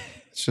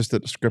 It's just a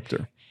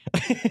descriptor.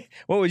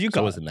 What would you So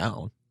call is a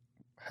noun.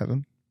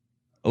 Heaven?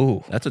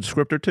 Ooh. That's a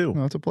descriptor too.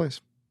 No, it's a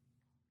place.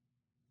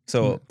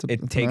 So It's a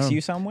it takes noun.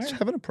 you somewhere? It's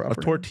heaven a A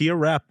proper.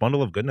 tortilla-wrapped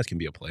bundle of goodness can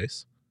be a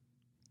place.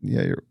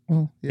 Yeah, you're.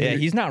 Well, Yeah,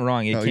 he's not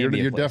wrong. It no, can you're, be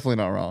a you're place. definitely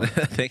not wrong.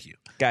 Thank you.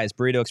 Guys,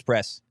 Burrito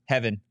Express,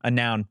 heaven, a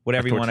noun,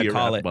 whatever you want to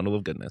call it. Bundle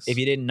of goodness. If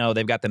you didn't know,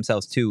 they've got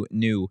themselves 2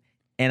 new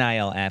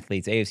NIL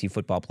athletes, AFC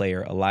football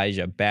player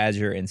Elijah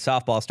Badger and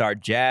softball star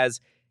Jazz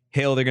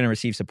Hill. They're going to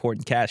receive support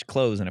in cash,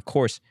 clothes, and, of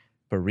course,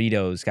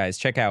 burritos. Guys,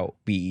 check out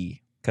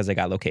BE because they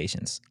got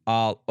locations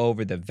all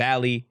over the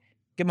valley.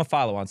 Give them a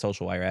follow on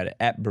social while you're at it,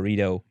 at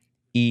Burrito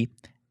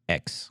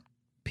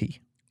EXP.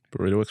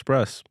 Burrito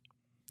Express.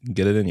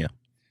 Get it in you.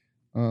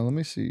 Let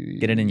me see.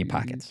 Get it in your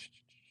pockets.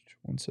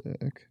 One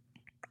sec.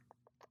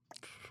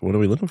 What are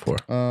we looking for?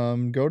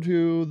 Go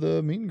to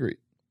the meet and greet.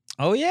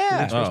 Oh,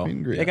 yeah. Express Oh. meet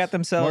and greet. They got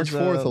themselves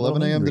March 4th,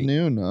 11 a.m. to meet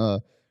and greet.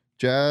 noon.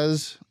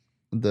 Jazz,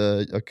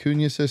 the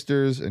Acuna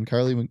sisters, and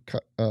Kylie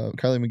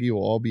McGee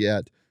will all be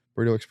at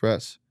Burrito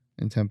Express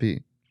in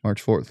Tempe,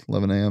 March 4th,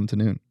 11 a.m. to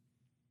noon.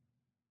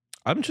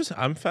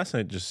 I'm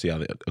fascinated to just see how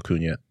the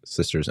Acuna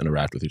sisters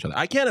interact with each other.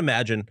 I can't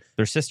imagine.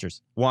 They're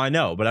sisters. Well, I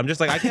know, but I'm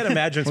just like, I can't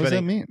imagine What does that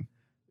spending mean?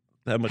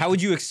 that much. How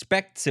would you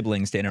expect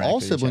siblings to interact All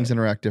with each siblings other?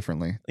 interact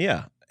differently.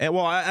 Yeah. And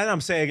well, and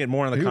I'm saying it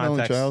more in Are the you an only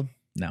context. child?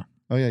 No.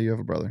 Oh, yeah, you have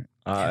a brother.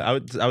 I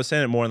was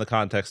saying it more in the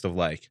context of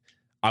like,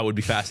 I would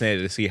be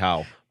fascinated to see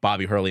how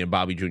Bobby Hurley and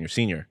Bobby Jr.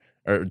 Senior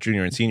or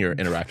Junior and Senior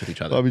interact with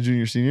each other. Bobby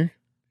Jr. Senior?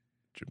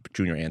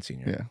 Junior and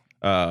Senior.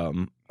 Yeah.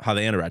 How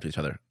they interact with each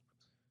other.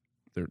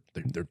 They're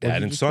dad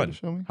and you just try son. to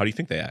show me? How do you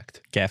think they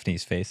act?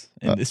 Gaffney's face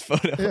in this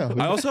photo. Yeah.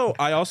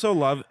 I also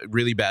love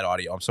really bad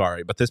audio. I'm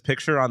sorry, but this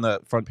picture on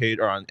the front page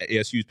or on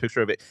ASU's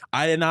picture of it,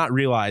 I did not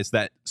realize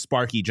that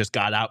Sparky just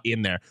got out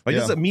in there. Like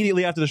this is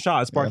immediately after the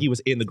shot. Sparky was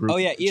in the group. Oh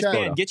yeah, ESPN,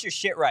 photo. get your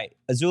shit right.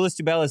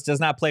 Azuolas Tubelis does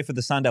not play for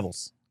the Sun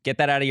Devils. Get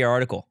that out of your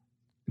article.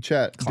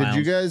 Chat. Clowns.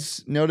 Did you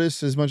guys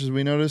notice as much as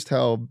we noticed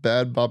how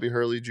bad Bobby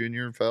Hurley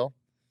Jr. fell?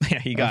 Yeah,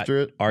 he got after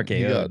it? RKO.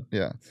 He got,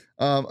 yeah.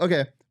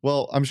 Okay.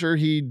 Well, I'm sure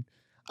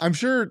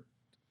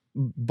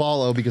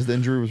Ballo, because the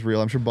injury was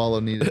real, I'm sure Ballo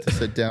needed to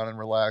sit down and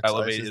relax,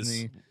 Elevate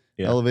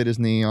elevate his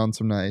knee on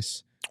some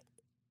nice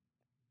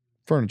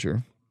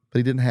furniture. But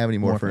he didn't have any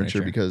more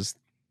furniture because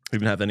We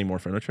didn't have any more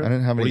furniture. I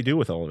didn't have What do any. you do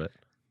with all of it?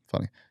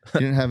 Funny. He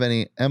didn't have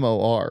any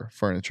MOR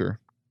furniture.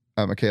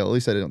 Mikhail, at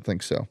least I didn't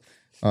think so.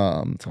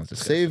 Sounds disgusting.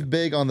 Save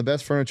big on the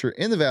best furniture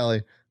in the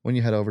Valley when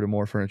you head over to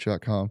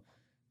morefurniture.com.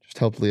 Just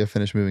helped Leah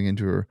finish moving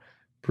into her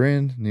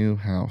brand new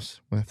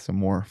house with some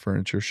more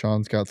furniture.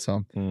 Sean's got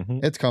some.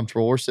 Mhm. It's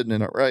comfortable. We're sitting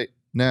in it right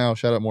now.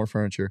 Shout out More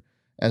Furniture.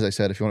 As I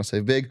said, if you want to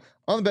save big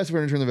on the best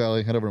furniture in the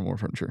Valley, head over to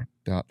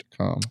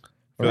morefurniture.com.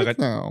 I feel, Right like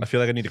now. I feel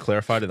like I need to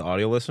clarify to the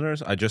audio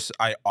listeners.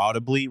 I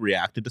audibly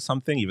reacted to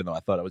something, even though I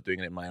thought I was doing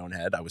it in my own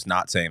head. I was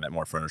not saying that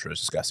more furniture is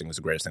disgusting. It was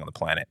the greatest thing on the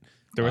planet.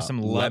 There were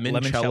some limoncello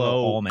limoncello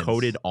almonds.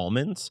 coated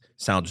almonds.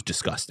 Sounds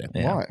disgusting.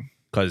 Yeah. Why?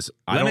 Because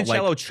I don't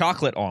Limoncello like.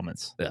 chocolate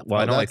almonds. I don't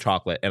that's- like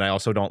chocolate, and I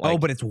also don't like. Oh,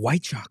 but it's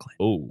white chocolate.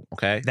 oh,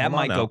 okay. That Hold on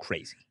might now. go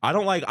crazy. I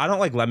don't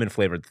like lemon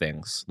flavored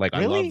things. Like I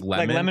Really? love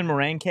lemon. Like lemon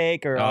meringue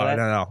cake or all Oh, that?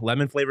 no.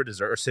 Lemon flavored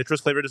dessert or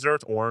citrus flavored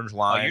desserts, orange, Oh,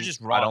 lime. you're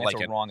just wrong. I don't That's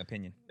like a it. wrong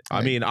opinion.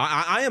 I mean,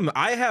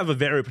 I have a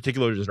very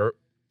particular dessert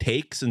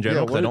takes in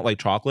general because I what- don't like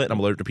chocolate. And I'm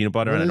allergic to peanut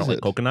butter, what and I is don't like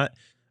it? coconut.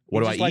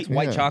 What He do I just likes eat?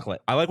 white Yeah.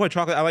 chocolate. I like white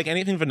chocolate. I like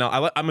anything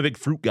vanilla. I'm a big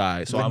fruit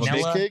guy, so I'm a big.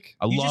 Vanilla? Cheesecake?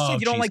 I You just love said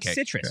you don't like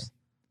cheesecake. citrus.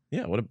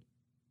 Yeah. What?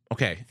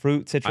 Okay.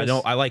 Fruit, citrus. I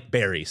don't. I like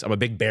berries. I'm a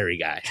big berry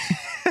guy.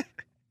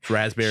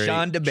 Raspberry,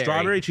 Sean DeBerry.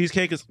 strawberry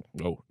cheesecake is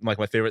like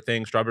my favorite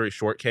thing. Strawberry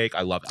shortcake,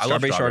 I love. I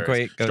love Strawberry strawberries.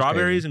 shortcake goes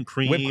Strawberries crazy. and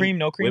cream. Whipped cream,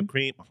 no cream? Whipped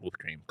cream. Whipped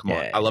cream. Come on.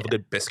 Yeah, I love a yeah.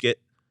 good biscuit.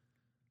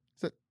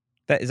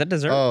 Is that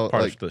dessert? Oh,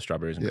 Part like, of the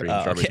strawberries and yeah. cream.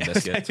 Oh, Strawberries okay. and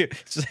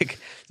biscuits. It's just like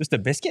just a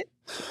biscuit.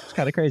 It's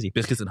kind of crazy.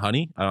 Biscuits and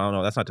honey. I don't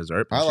know. That's not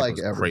dessert. but I that shit like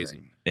goes everything.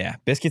 crazy. Yeah,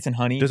 biscuits and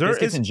honey. Dessert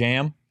biscuits is- and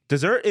jam.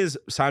 Dessert is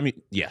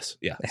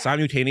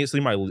simultaneously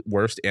my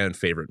worst and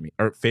favorite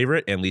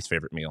favorite and least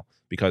favorite meal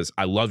because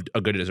I loved a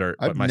good dessert.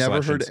 I've but my never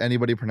heard selections-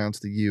 anybody pronounce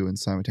the U in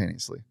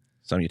simultaneously.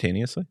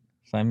 simultaneously.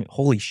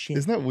 Holy shit.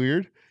 Isn't that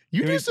weird?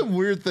 You do some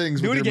weird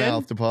things do with it your again?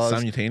 mouth to pause.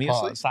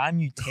 Simultaneously? Pause.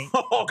 Simultaneous.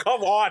 Oh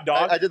come on,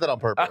 dog! I did that on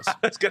purpose. I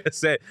was gonna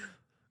say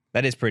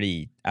That is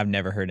pretty. I've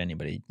never heard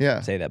anybody Yeah.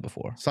 say that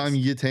before.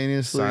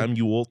 Simultaneously.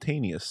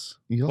 simultaneous.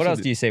 You What also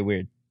else do you say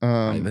weird?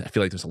 I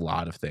feel like there's a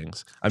lot of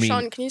things. I mean,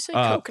 Sean, can you say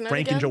coconut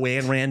Frank again? and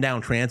Joanne ran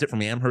down transit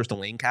from Amherst to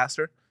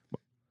Lancaster.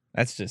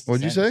 That's just.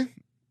 What'd you say?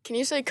 Can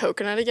you say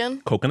coconut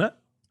again? Coconut.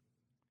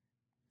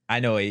 I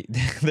know.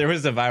 There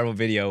was a viral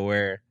video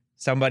where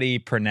somebody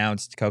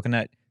pronounced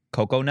coconut.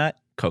 Coconut.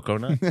 Cocoa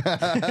melon.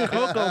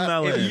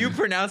 If you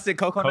pronounced it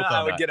coconut,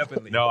 I would Coconut. get up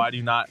and leave. No, I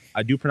do not.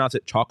 I do pronounce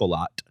it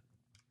chocolate.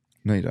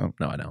 No, you don't.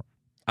 No, I don't.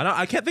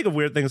 I can't think of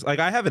weird things. Like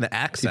I have an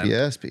accent.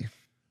 TPSP.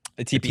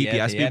 A TPSP,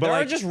 TPSP. Yeah, but there are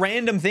like, just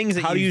random things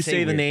that How do you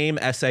say the weird. name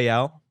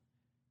SAL?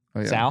 Oh,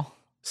 yeah. Sal?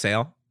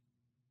 Sail?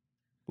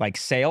 Like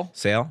sail?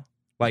 Sail?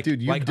 Like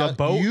Dude, like a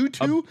boat? you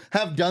two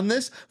have done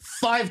this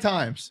 5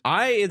 times.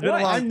 It's been a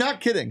long I'm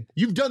not kidding.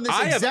 You've done this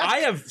I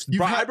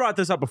exact. brought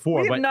this up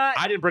before, We have but not-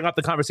 I didn't bring up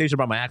the conversation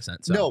about my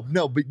accent. So.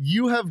 No, but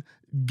you have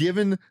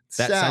given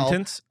That Sal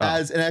sentence? Oh,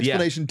 as an yeah.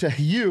 explanation to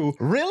you.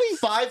 Really?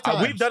 5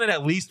 times. We've done it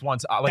at least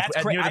once. Like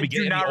That's near I the do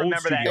beginning not of the old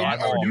remember that studio. at I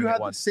And all. remember you doing it have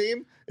the once.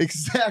 same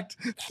exact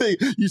thing.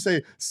 You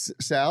say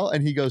Sal,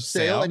 and he goes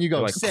sail, Sail? and you go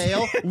You're like-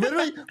 sail.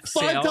 Literally 5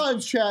 Sail.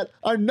 times, chat.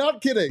 I'm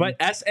not kidding. But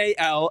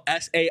SAL,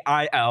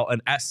 SAIL,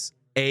 and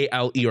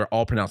SALE are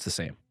all pronounced the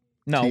same.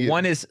 No, To you.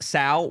 one is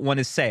Sal, one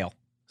is sail.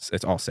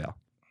 It's all sail.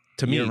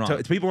 To me, You're wrong.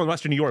 to people in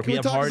Western New York, Can we we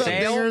have talk hard. about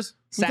Sail, dingers?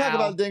 Can we talk Sal.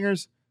 about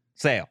dingers?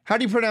 Sail. How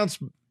do you pronounce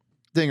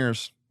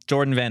dingers?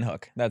 Jordan Van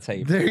Hook. That's how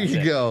you There pronounce you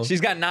it. go.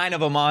 She's got 9 of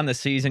them on the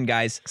season,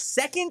 guys.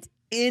 Second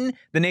in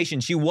the nation.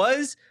 She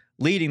was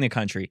leading the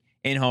country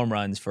in home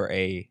runs for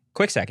a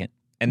quick second.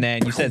 And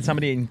then you said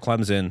somebody in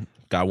Clemson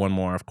got one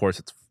more. Of course,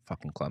 it's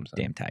fucking Clemson.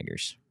 damn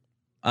Tigers.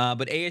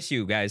 But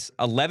ASU, guys,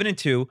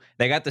 11-2.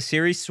 They got the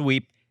series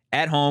sweep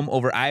at home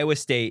over Iowa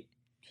State.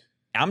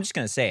 I'm just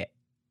going to say it.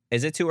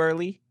 Is it too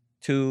early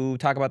to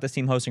talk about this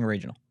team hosting a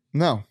regional?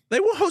 No. They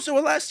were hosted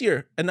one last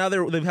year, and now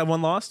they've had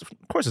one loss. Of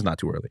course, it's not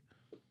too early.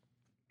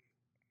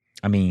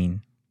 I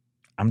mean,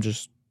 I'm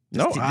just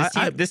No,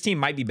 this team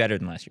might be better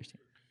than last year's team.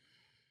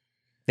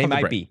 They Pump the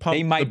might brake. be. Pump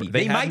They the might br- be.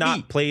 They have might not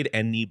be. played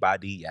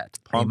anybody yet.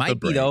 Pump might the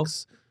be, though.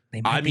 brakes.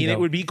 They might I be, mean, though. it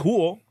would be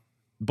cool,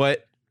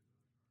 but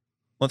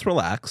let's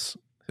relax.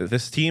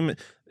 This team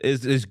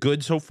is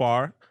good so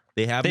far.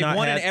 They have They've not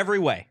won had, in every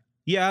way.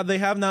 Yeah, they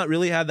have not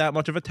really had that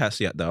much of a test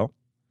yet, though.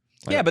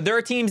 Yeah, but there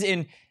are teams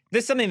in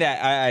This is something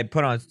that I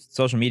put on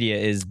social media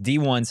is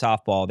D1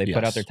 softball. They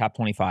put out their top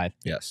 25.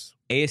 Yes.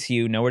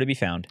 ASU, nowhere to be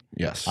found.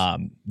 Yes.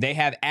 They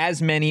have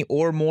as many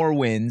or more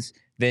wins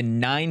than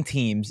 9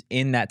 teams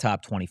in that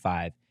top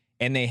 25.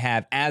 And they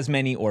have as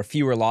many or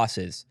fewer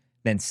losses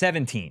than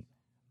 17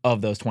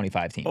 of those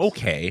 25 teams.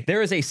 Okay.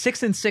 There is a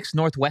 6-6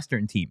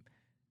 Northwestern team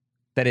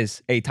that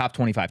is a top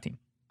 25 team.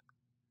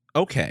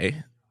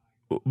 Okay.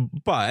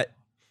 But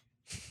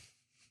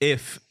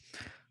if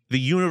the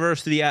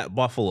University at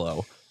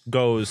Buffalo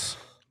goes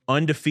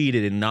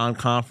undefeated in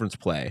non-conference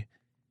play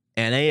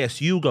and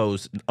ASU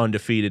goes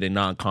undefeated in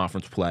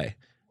non-conference play,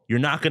 you're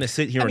not going to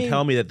sit here and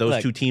tell me that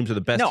those two teams are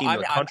the best team in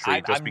the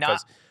country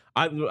because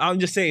I'm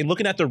just saying,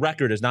 looking at the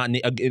record is not an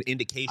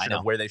indication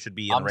of where they should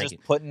be in the ranking. I'm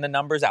just putting the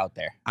numbers out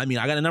there. I mean,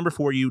 I got a number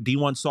for you.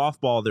 D1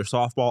 softball, their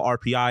softball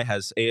RPI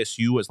has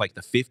ASU as like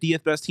the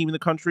 50th best team in the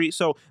country.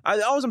 So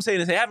all I'm saying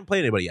is they haven't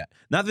played anybody yet.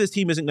 Not that this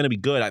team isn't going to be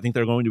good. I think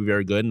they're going to be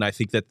very good. And I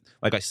think that,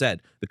 like I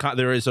said,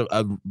 there is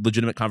a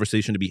legitimate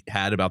conversation to be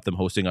had about them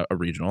hosting a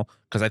regional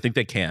because I think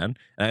they can.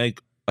 And I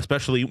think,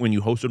 especially when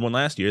you hosted one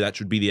last year, that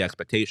should be the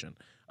expectation.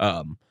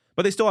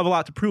 But they still have a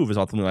lot to prove is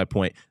ultimately my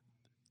point.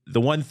 The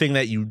one thing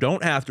that you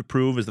don't have to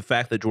prove is the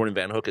fact that Jordan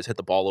Van Hook has hit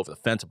the ball over the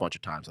fence a bunch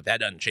of times. Like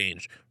that doesn't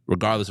change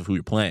regardless of who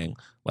you're playing.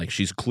 Like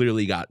she's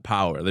clearly got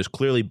power. There's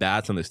clearly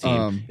bats on this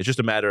team. It's just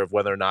a matter of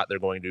whether or not they're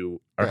going to,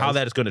 or how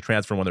that is going to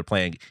transfer when they're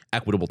playing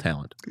equitable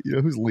talent. You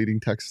know who's leading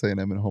Texas A&M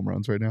in home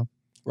runs right now?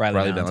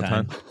 Riley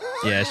Valentine.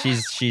 Yeah,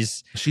 she's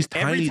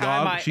tiny,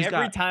 dog.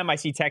 Every time I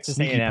see Texas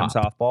A&M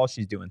softball,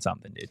 she's doing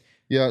something, dude.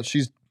 Yeah,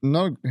 she's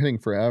not hitting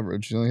for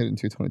average. She's only hitting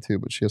 222,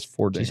 but she has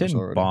 4 dingers She's hitting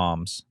already.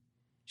 Bombs.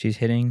 She's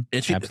hitting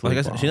absolute like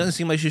I said, bombs. she doesn't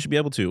seem like she should be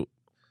able to.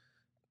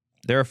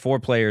 There are 4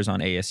 players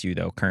on ASU,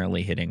 though,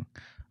 currently hitting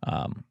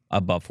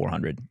above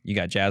 400. You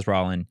got Jazz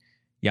Rollin,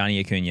 Yanni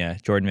Acuna,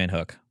 Jordan Van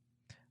Hook,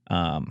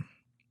 and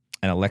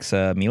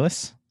Alexa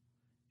Milas.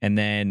 And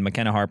then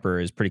McKenna Harper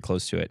is pretty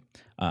close to it.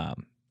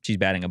 She's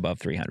batting above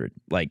 300.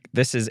 Like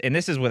this is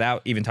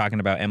without even talking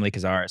about Emily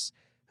Cazares,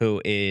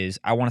 who is,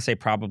 I want to say,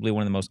 probably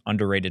one of the most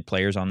underrated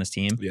players on this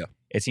team. Yeah.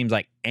 It seems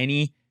like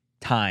any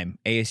time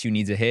ASU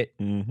needs a hit,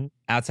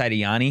 outside of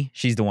Yanni,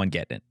 she's the one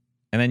getting it.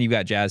 And then you've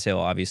got Jazz Hill,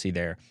 obviously,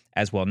 there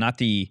as well. Not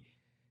the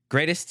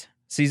greatest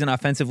season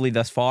offensively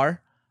thus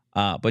far,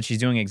 but she's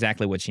doing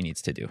exactly what she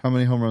needs to do. How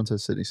many home runs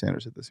has Sydney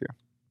Sanders hit this year?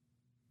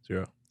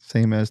 0.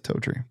 Same as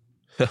Totri.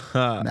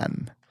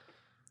 None.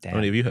 How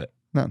many have you hit?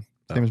 None.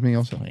 Same as me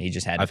also. He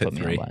just had to I've put hit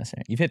me 3. on blast.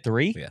 You've hit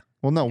 3? Yeah.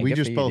 Well, no, Hey, we good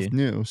just for you, both dude.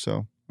 knew,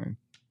 so I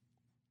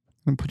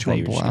didn't put you I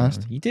on thought you were blast.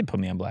 cheating. You did put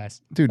me on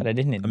blast, Dude, but I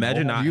didn't.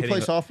 Imagine know. not do you hitting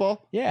play softball?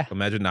 Yeah,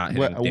 Imagine not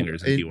hitting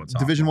dingers in D1 softball.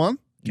 Division 1?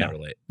 Can't No.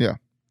 relate.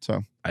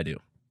 So I do.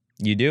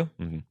 you do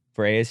Mhm.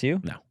 for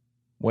ASU. No.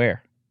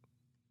 Where?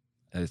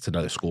 It's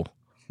another school.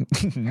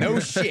 No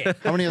shit.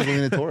 how many has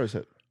Lena Torres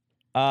hit?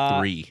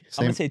 3.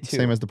 I'm gonna say 2.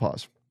 Same as the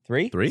pause.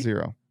 3? 3?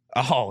 0.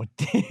 Oh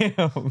damn!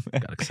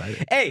 Got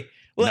excited. Hey,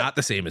 look, Not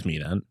the same as me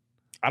then.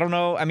 I don't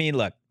know. I mean,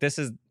 look, this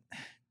is.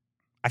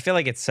 I feel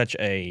like it's such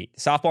a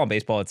softball and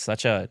baseball. It's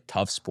such a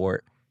tough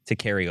sport to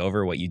carry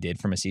over what you did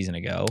from a season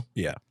ago.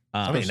 Yeah.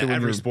 I mean, Especially when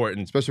every you're- sport,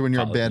 and Especially when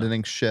you're College, no.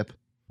 abandoning ship.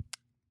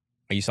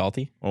 Are you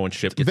salty? when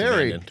ship gets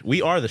Very. abandoned.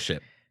 We are the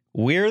ship.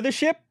 We're the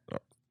ship.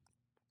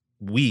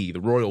 We, the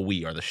royal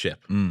we, are the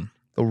ship.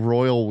 The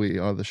royal we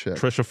are the ship.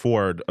 Trisha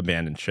Ford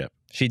abandoned ship.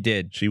 She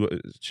did.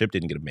 Ship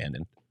didn't get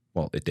abandoned.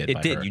 Well, it did. It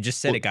by did. her. You just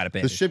said Well, it got The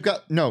abandoned. ship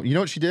got no. You know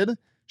what she did?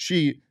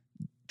 She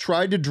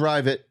tried to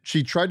drive it.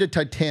 She tried to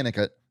Titanic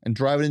it and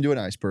drive it into an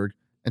iceberg.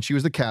 And she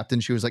was the captain.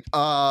 She was like,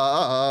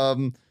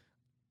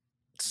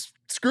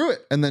 screw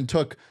it. And then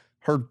took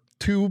her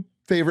 2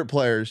 favorite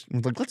players and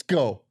was like, let's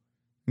go.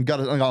 And got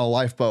on a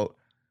lifeboat.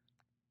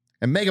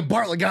 And Megan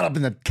Bartlett got up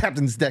in the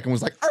captain's deck and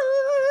was like, "Arr!"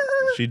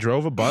 She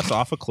drove a bus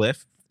off a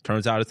cliff.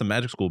 Turns out it's a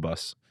magic school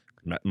bus.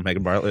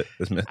 Megan Bartlett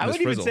is Miss I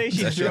wouldn't even Frizzle. say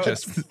she That shit drove-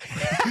 just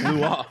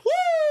flew off.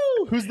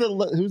 Woo! Who's the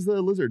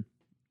lizard?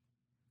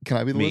 Can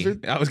I be the Me.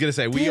 lizard? I was gonna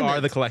say we Damn are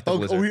it. the collective Oh,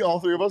 lizard. we all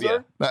 3 of us Yeah.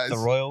 are? Nice. The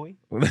royal we.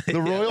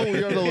 The royal,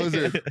 we are the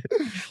lizard.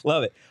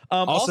 Love it.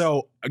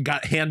 Also,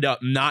 got hand up.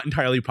 Not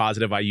entirely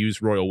positive. I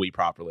use royal we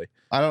properly.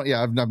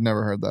 I've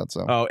never heard that.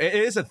 So Oh, it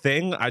is a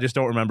thing. I just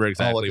don't remember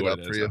exactly look it what up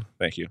it for is. you. So,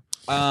 thank you.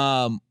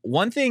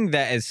 One thing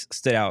that has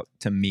stood out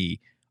to me,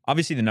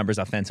 obviously the numbers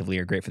offensively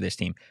are great for this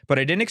team, but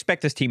I didn't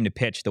expect this team to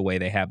pitch the way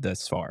they have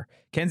thus far.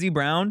 Kenzie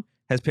Brown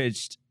has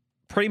pitched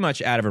pretty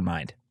much out of her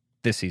mind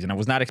this season. I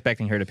was not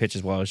expecting her to pitch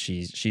as well as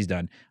she's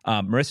done.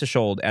 Marissa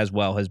Schold as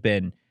well has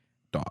been,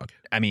 Dog.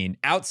 I mean,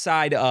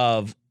 outside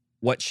of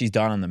what she's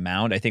done on the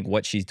mound, I think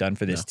what she's done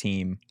for this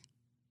team,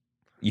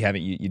 you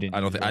didn't. I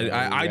don't think use it,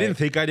 I right? didn't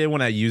think I did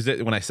when I used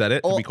it when I said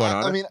it. To be quite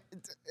honest.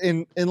 I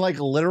mean, in like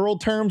literal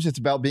terms, it's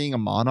about being a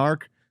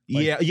monarch.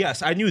 Like- yeah.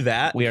 Yes, I knew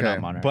that. We are Okay. not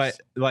monarchs. But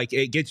like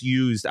it gets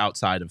used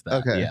outside of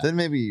that. Okay, Yeah. then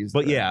maybe use.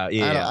 But that.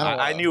 yeah.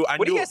 I knew.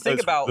 what do you guys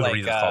think about the like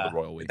reason it's called the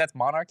royal we? that's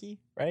monarchy,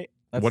 right?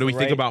 That's What do we the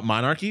think right- about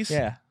monarchies?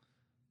 Yeah.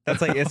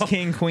 That's like it's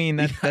king, queen,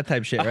 that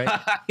type shit, right?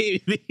 I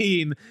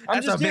mean,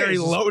 that's a just very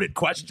curious. loaded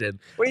question.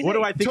 What do you What do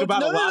think? I think So-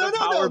 about a lot of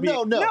power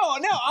being? No,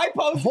 I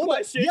posed the Hold on.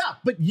 question. Yeah,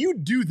 but you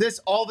do this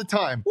all the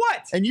time.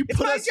 What? And you it's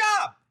put my us-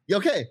 job.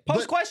 Okay. Post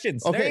but-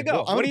 questions. Okay, there you go.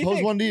 well, I'm what gonna do you pose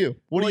think? one to you.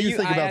 What Well, do you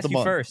think I about asked the you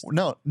month? first.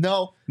 No.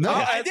 Oh,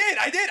 I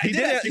did.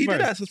 He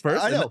did ask us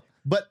first. I know,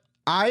 but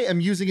I am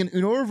using an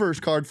Uno reverse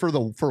card for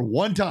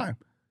one time.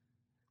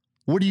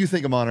 What do you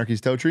think of monarchies,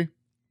 Totri?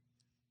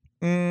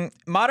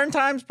 Modern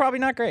times probably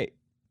not great.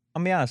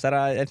 I'll be honest.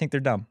 I think they're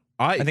dumb.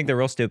 I think they're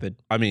real stupid.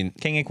 I mean,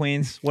 King and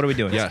queens. What are we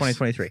doing? Yes. It's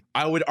 2023.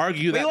 I would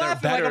argue that they're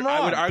laughing like better. I'm I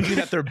would wrong. argue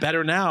that they're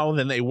better now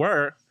than they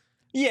were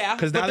Yeah,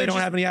 because now they don't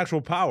have any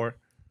actual power.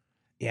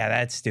 Yeah,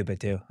 that's stupid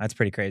too. That's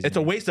pretty crazy. It's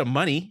a waste of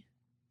money.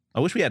 I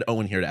wish we had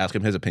Owen here to ask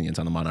him his opinions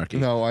on the monarchy.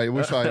 No, I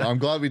wish I'm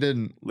glad we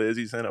didn't.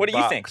 Lizzie's in a What do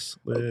you think?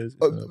 Liz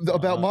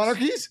About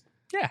monarchies?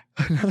 Yeah.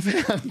 Not a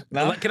fan.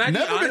 No? Can I be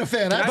Never been a honest?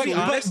 fan, Can I actually. be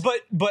honest?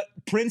 But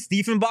Prince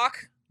Diefenbach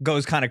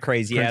goes kind of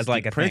crazy as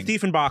like a Prince thing.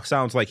 Diefenbach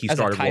sounds like he As a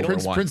started title?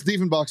 World War Prince I.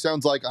 Diefenbach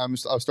sounds like I'm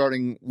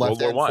starting left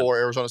World end War I. for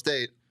Arizona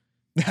State.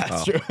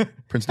 That's Oh. true.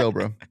 Prince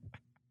Dobro.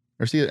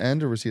 Or is he at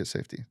end or was he at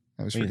safety?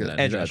 I always He's forget. at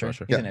Edge He's an rusher.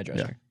 edge rusher. He's an Yeah, edge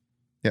yeah. rusher.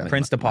 Yeah.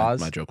 Prince to pause.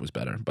 My joke was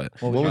better, but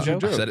What was your I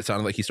joke? said it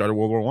sounded like he started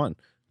World War One.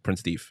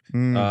 Prince Dief.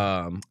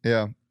 Mm,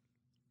 yeah.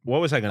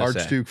 What was I going to say?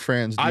 Archduke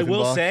Franz I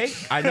will Diefenbach.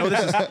 say, I know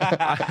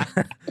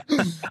this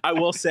is. I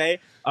will say,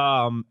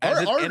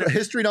 Our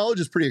history knowledge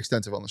is pretty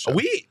extensive on the show.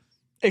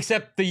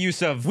 Except the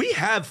use of we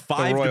have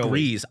 5 royal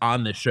degrees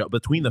on this show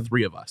between the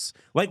three of us.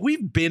 Like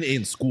we've been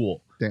in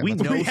school. Damn, we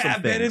that's know we some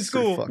have been in things.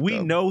 school. fucked We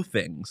up. know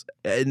things,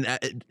 and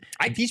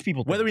I teach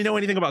people whether we know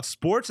anything about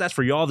sports, that's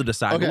for y'all to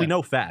decide. But Okay. we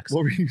know facts.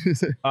 What were you going to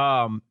say?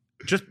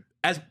 Just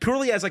as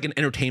purely as like an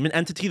entertainment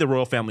entity, the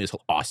royal family is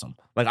awesome.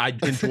 Like I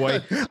enjoy.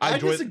 I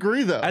enjoy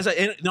disagree, though.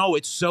 no,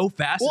 it's so Well,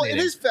 fascinating.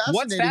 it is fascinating,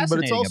 What's but it's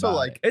fascinating also about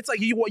like, It's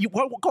like you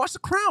watch the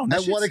Crown.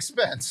 That at what shit's-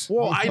 expense?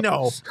 Well, I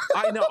know.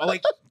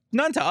 Like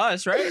none to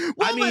us, right?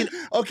 Well, I mean,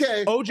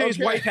 okay. OJ's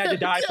okay, wife had to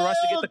die for us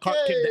to get the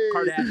okay.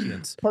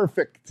 Kardashians.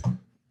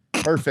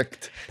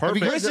 Perfect. Have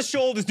you guys- Marissa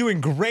Scholl is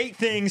doing great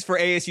things for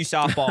ASU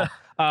softball.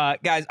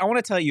 Guys, I want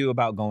to tell you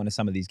about going to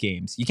some of these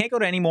games. You can't go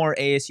to any more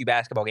ASU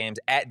basketball games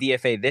at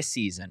DFA this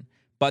season,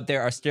 but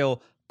there are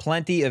still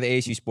plenty of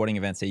ASU sporting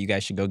events that you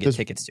guys should go get Does-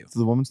 tickets to. Does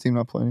the women's team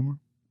not play anymore?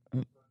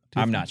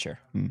 I'm not sure.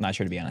 Not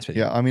sure, to be honest with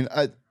you. Yeah, I mean,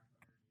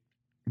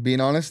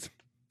 being honest,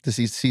 the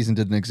season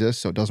didn't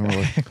exist, so it doesn't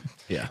really.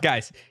 Yeah.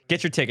 Guys,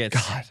 get your tickets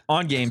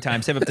on Game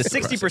Time. Save up to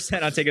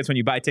 60% on tickets when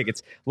you buy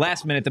tickets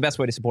last minute. The best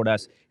way to support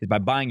us is by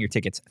buying your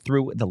tickets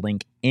through the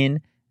link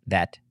in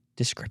that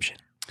description.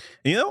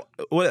 You know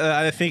what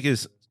I think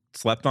is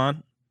slept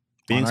on?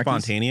 Being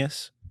Monarchies?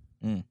 spontaneous.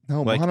 No,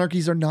 Like-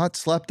 monarchies are not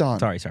slept on.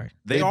 Sorry.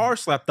 They are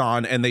slept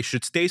on, and they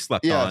should stay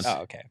slept Yes. on.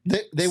 Oh, okay.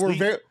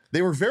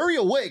 They were very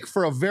awake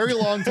for a very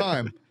long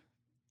time,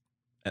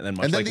 And then,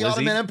 much and then like the Lizzie,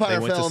 Ottoman they Empire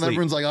went to fell, and sleep.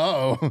 everyone's like,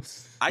 "Oh."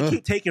 I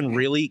keep taking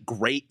really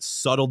great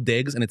subtle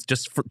digs, and it's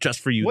just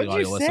for you, What'd the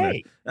audio you listener.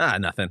 say?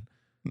 Nothing.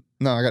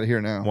 No, I got to hear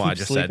it now. Well, I Keep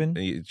just sleeping?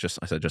 said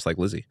I said just like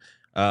Lizzie.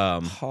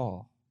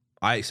 Oh,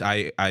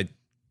 I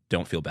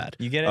don't feel bad.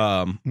 you get it?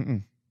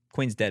 Mm-mm.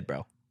 Queen's dead,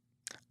 bro.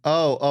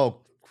 Oh,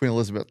 Queen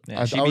Elizabeth.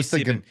 Yeah, I she'd be was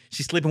thinking, sleeping.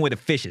 She's sleeping with the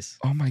fishes.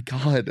 oh my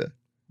god,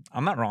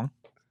 I'm not wrong.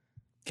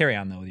 Carry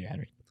on though with your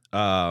Henry.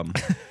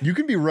 you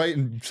can be right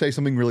and say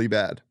something really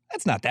bad.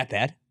 That's not that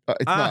bad.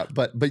 It's not,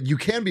 but you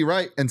can be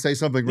right and say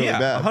something really yeah,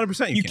 bad.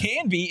 100%. You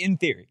can be in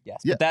theory,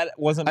 yes, Yeah. but that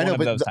wasn't I know, one of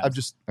but those I'm times.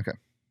 just okay.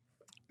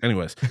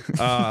 Anyways,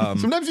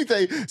 Sometimes you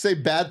say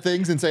bad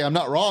things and say I'm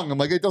not wrong. I'm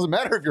like, it doesn't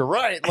matter if you're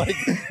right. Like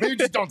maybe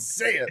just don't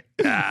say it.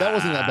 That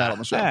wasn't that bad on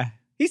the show.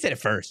 He said it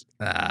first.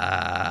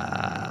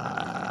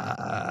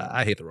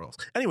 I hate the Royals.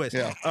 Anyways,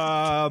 Yeah.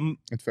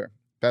 It's fair.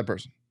 Bad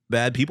person.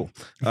 bad people.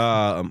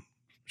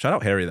 Shout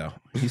out Harry though.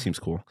 He seems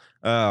cool.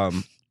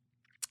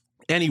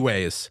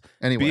 Anyways,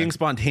 Anyway, being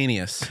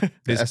spontaneous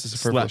is S is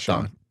superfluous, slept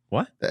on. Sean.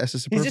 What? the S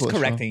is He's superfluous. just Sean.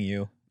 correcting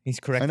you. He's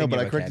correcting. I know, but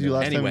your I corrected you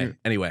vocabulary. last time.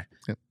 Anyway.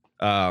 Yep.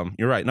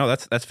 You're right. No,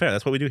 that's fair.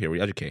 That's what we do here.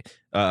 We educate.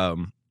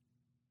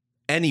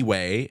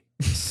 Anyway,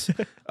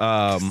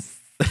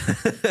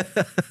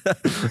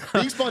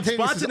 Being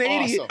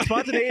spontaneous is awesome.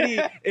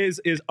 spontaneity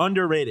is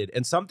underrated,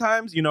 and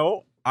sometimes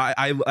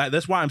I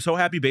that's why I'm so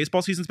happy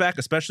baseball season's back,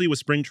 especially with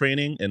spring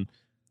training. And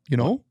You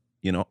know?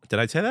 did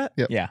I say that?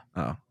 Yep. Yeah.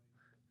 Oh,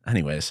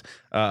 anyways.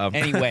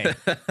 Anyway.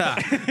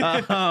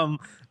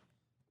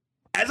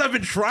 As I've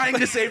been trying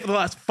to say for the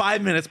last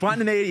 5 minutes,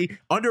 spontaneity,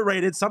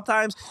 underrated.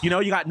 Sometimes, you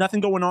got nothing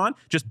going on.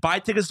 Just buy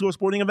tickets to a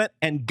sporting event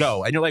and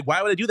go. And you're like,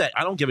 why would I do that?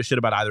 I don't give a shit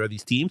about either of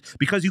these teams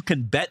because you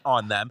can bet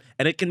on them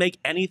and it can make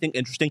anything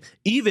interesting,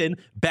 even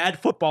bad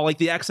football like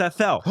the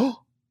XFL.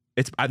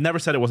 I've never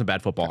said it wasn't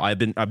bad football. I've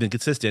been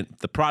consistent.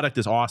 The product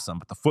is awesome,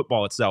 but the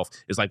football itself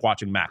is like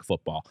watching MAC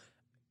football.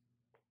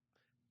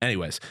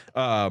 Anyways,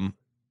 well,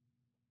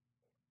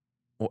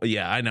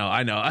 yeah, I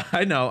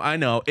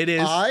know. It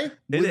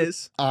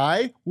is.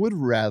 I would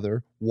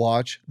rather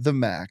watch the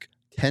MAC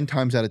 10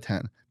 times out of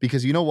 10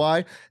 because you know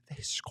why?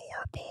 They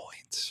score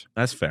points.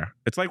 That's fair.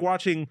 It's like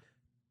watching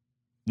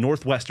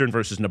Northwestern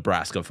versus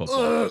Nebraska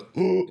football.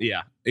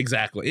 Yeah,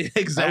 exactly.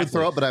 I would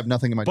throw up, but I have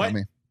nothing in my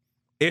tummy.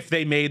 If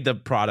they made the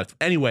product.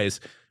 Anyways,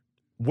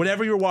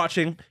 whatever you're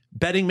watching,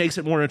 betting makes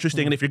it more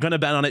interesting. And if you're going to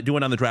bet on it, do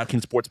it on the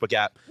DraftKings Sportsbook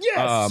app.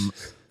 Yes.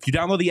 If you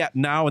download the app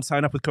now and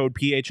sign up with code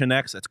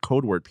PHNX, that's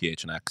code word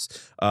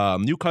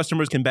PHNX, new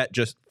customers can bet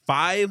just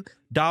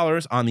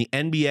 $5 on the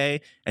NBA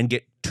and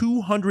get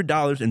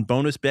 $200 in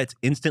bonus bets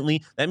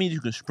instantly. That means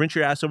you can sprint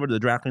your ass over to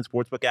the DraftKings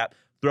Sportsbook app,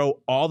 throw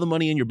all the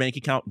money in your bank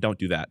account. Don't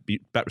do that.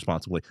 Bet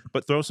responsibly.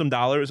 But throw some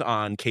dollars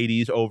on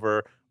KD's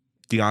over,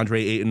 DeAndre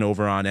Ayton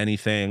over on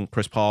anything,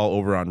 Chris Paul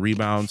over on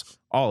rebounds,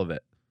 all of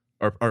it.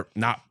 Or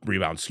not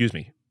rebounds, excuse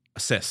me,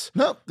 assists.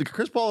 No, the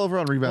Chris Paul over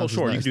on rebounds.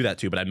 Well, sure, nice. you can do that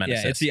too, but I meant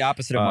assists. It's the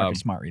opposite of Marcus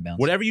Smart rebounds.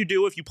 Whatever you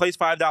do, if you place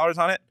 $5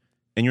 on it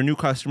and you're a new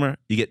customer,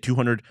 you get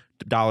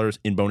 $200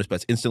 in bonus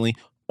bets instantly,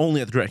 only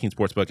at the DraftKings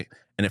Sportsbook,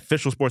 an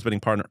official sports betting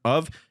partner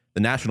of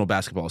the National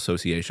Basketball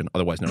Association,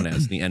 otherwise known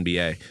as the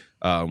NBA,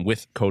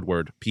 with code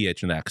word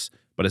PHNX.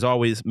 But as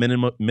always,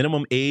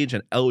 minimum age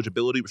and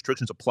eligibility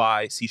restrictions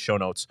apply. See show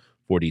notes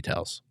for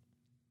details.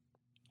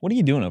 What are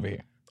you doing over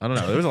here? I don't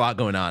know. There was a lot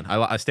going on.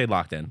 I stayed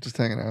locked in. Just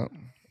hanging out.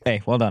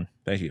 Hey, well done.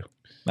 Thank you.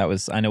 That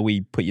was, I know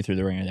we put you through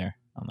the ringer there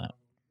on that.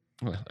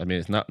 I mean,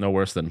 it's no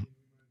worse than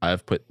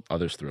I've put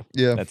others through.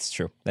 Yeah, That's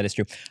true. That is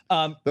true.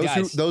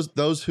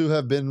 Those who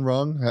have been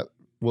wrong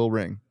will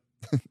ring.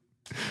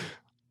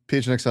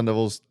 PHNX Sun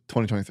Devils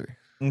 2023.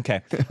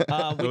 Okay. We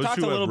Those talked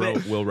who a little have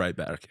bit. will write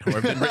back, or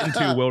have been written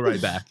to will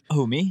write back.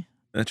 Who, me?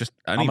 That's just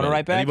gonna anybody,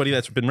 write back? anybody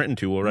that's been written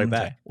to will write Okay.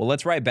 back. Well,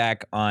 let's write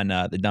back on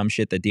the dumb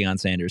shit that Deion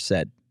Sanders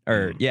said.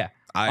 Or,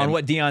 on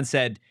what Deion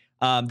said.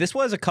 This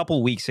was a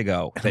couple weeks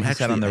ago that he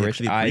said on the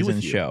Rich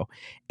Eisen show.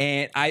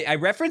 And I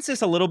referenced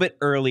this a little bit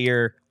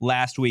earlier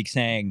last week,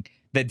 saying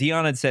that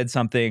Deion had said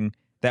something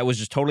that was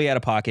just totally out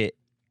of pocket.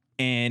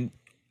 And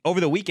over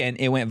the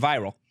weekend, it went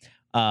viral.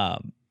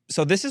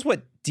 So this is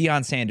what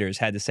Deion Sanders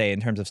had to say in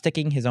terms of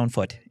sticking his own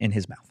foot in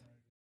his mouth.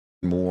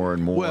 More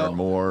and more and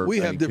more. We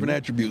have different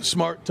attributes: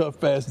 smart, tough,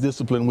 fast,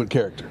 disciplined with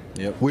character.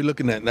 Yep. We're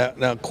looking at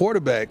now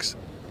quarterbacks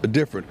are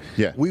different.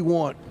 Yeah. We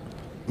want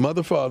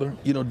mother, father,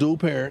 dual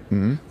parent.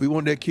 Mm-hmm. We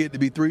want that kid to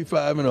be 3,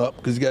 5 and up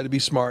because he's got to be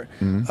smart.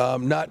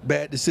 Mm-hmm. Not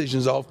bad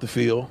decisions off the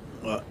field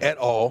at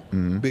all,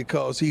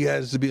 because he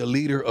has to be a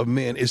leader of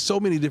men. It's so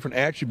many different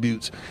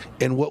attributes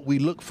and what we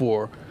look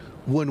for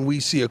when we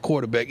see a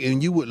quarterback.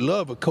 And you would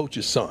love a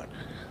coach's son.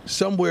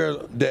 Somewhere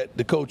that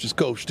the coaches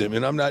coached him,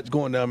 and I'm not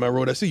going down my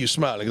road. I see you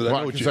smiling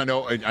because I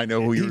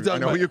know who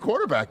your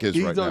quarterback is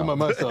he's right now. talking about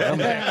my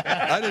son.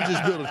 I didn't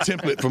just build a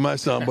template for my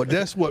son, but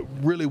that's what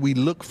really we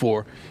look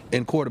for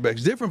in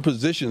quarterbacks. Different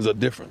positions are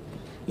different.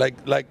 Like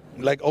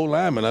O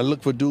lineman, I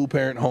look for dual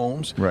parent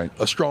homes, right?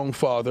 A strong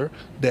father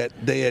that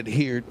they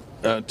adhered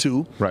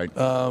to, right?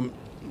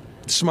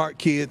 Smart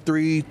kid,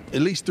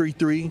 at least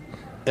 3.3.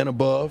 and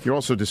above. You're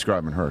also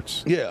describing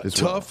Hurts. Yeah,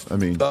 tough. Well.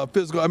 I mean,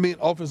 physical. I mean,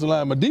 offensive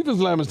lineman.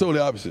 Defensive lineman is totally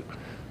opposite.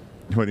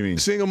 What do you mean?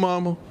 Single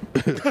mama,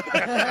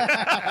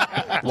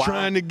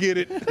 trying to get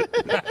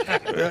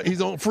it.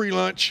 He's on free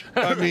lunch.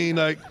 I mean,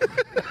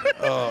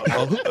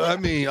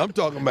 I'm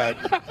talking about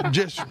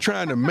just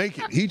trying to make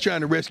it. He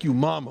trying to rescue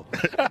mama.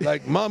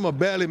 Like mama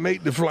barely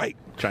made the flight.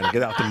 Trying to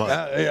get out the mud.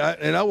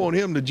 And I want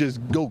him to just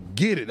go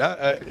get it.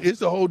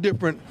 It's a whole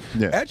different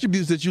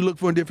attributes that you look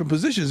for in different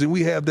positions, and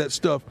we have that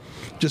stuff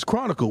just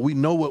chronicled. We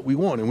know what we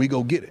want, and we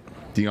go get it.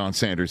 Deion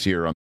Sanders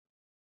here on.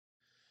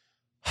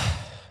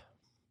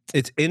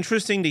 It's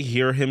interesting to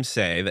hear him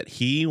say that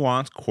he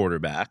wants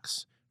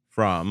quarterbacks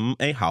from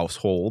a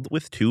household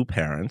with 2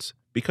 parents,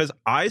 because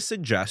I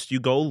suggest you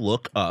go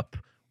look up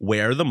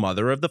where the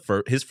mother of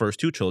his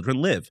first 2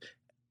 children live.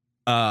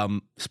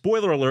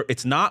 Spoiler alert,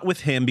 it's not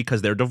with him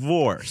because they're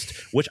divorced,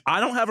 which I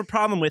don't have a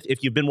problem with.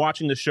 If you've been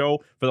watching the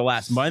show for the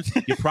last month,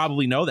 you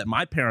probably know that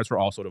my parents were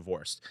also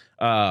divorced.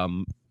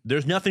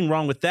 There's nothing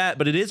wrong with that,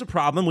 but it is a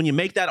problem when you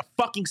make that a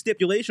fucking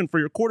stipulation for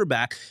your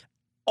quarterback.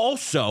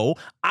 Also,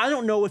 I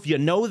don't know if you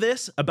know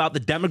this about the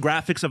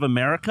demographics of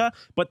America,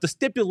 but the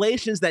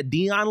stipulations that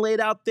Deion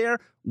laid out there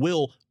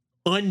will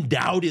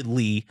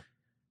undoubtedly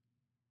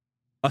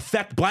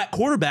affect black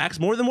quarterbacks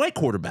more than white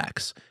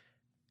quarterbacks.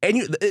 And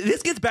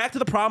this gets back to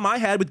the problem I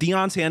had with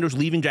Deion Sanders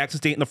leaving Jackson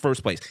State in the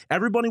first place.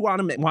 Everybody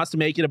wants to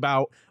make it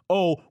about,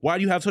 why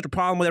do you have such a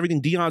problem with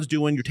everything Deion's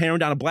doing? You're tearing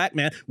down a black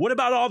man. What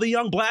about all the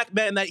young black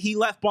men that he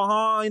left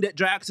behind at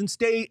Jackson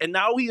State, and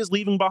now he is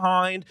leaving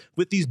behind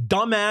with these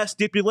dumbass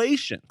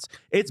stipulations?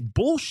 It's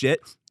bullshit.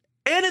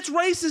 And it's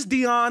racist,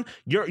 Deion.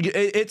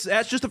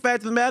 That's just a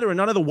fact of the matter. And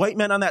none of the white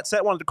men on that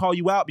set wanted to call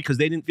you out because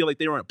they didn't feel like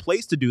they were in a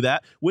place to do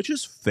that, which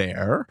is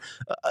fair.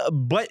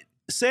 But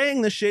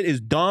saying this shit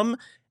is dumb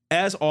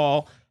as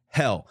all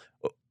hell.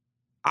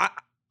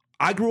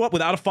 I grew up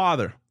without a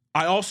father.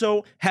 I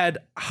also had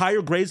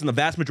higher grades than the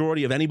vast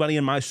majority of anybody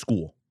in my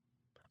school.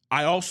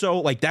 I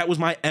also, that was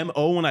my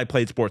MO when I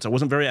played sports. I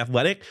wasn't very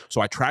athletic,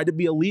 so I tried to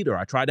be a leader.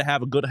 I tried to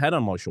have a good head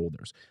on my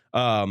shoulders.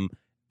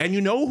 And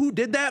you know who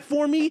did that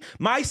for me?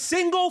 My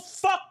single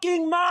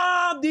fucking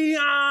mom,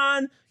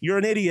 Deion. You're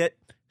an idiot.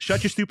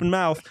 Shut your stupid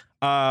mouth.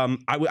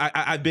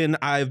 I've been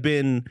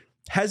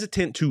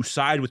hesitant to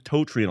side with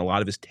Totri in a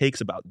lot of his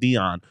takes about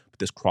Deion, but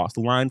this crossed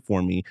the line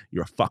for me.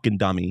 You're a fucking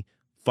dummy.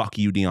 Fuck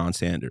you, Deion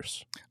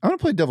Sanders. I'm gonna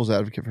play devil's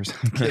advocate for a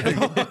second.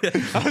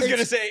 I was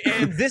gonna say,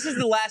 and this is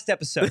the last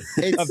episode.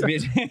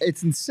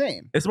 It's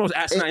insane. It's the most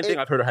asinine thing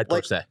I've heard a head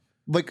coach say.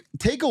 Like,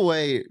 take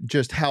away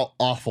just how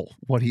awful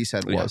what he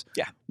said was.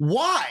 Yeah.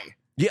 Why?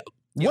 Yeah.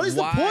 What is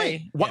the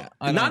point?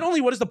 Not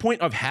only what is the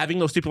point of having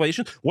those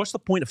stipulations, what's the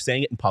point of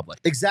saying it in public?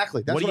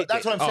 Exactly. That's what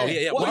I'm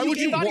saying. Yeah. Well, Why would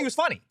he you? thought he was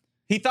funny.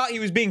 He thought he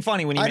was being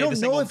funny when he I made don't the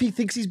single. know if he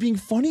thinks he's being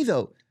funny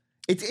though.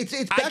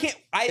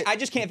 I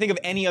just can't think of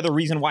any other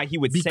reason why he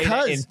would say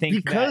that and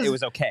think that it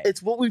was okay.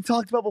 It's what we've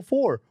talked about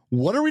before.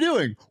 What are we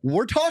doing?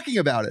 We're talking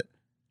about it.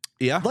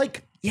 Yeah.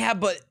 Like, yeah,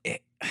 but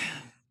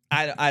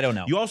I don't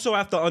know. You also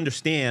have to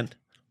understand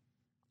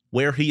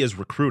where he is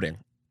recruiting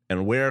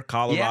and where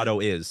Colorado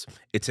is.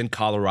 It's in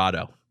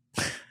Colorado.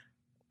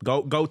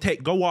 Go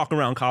walk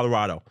around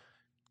Colorado.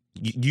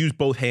 Use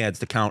both hands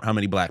to count how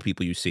many black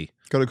people you see.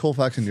 Go to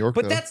Colfax in New York.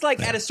 But that's like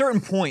at a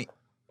certain point,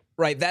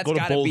 right? That's Go to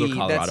got to Boulder, be.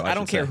 Colorado, I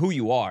don't care who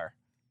you are.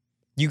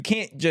 You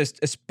can't just,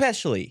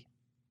 especially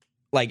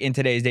like in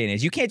today's day and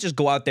age, you can't just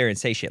go out there and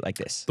say shit like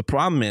this. The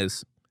problem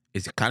is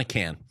you kind of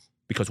can,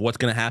 because what's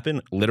going to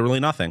happen? Literally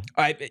nothing.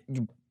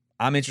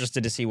 I'm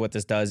interested to see what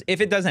this does,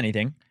 if it does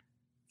anything,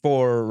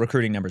 for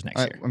recruiting numbers next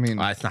year. I mean,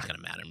 it's not going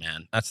to matter,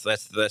 man. That's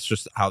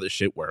just how this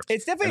shit works.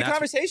 It's definitely a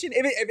conversation.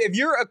 If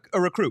you're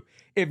a recruit,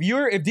 if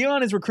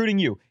Deion is recruiting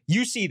you,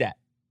 you see that.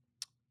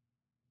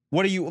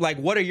 What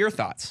are your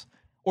thoughts?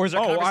 Or is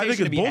there conversation I think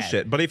to it's be bullshit.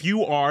 had? But if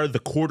you are the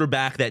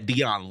quarterback that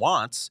Deion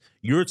wants,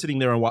 you're sitting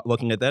there and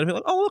looking at that and be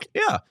like, oh, look,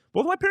 yeah,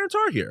 both my parents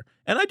are here,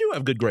 and I do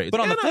have good grades. But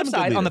on and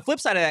the flip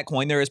side of that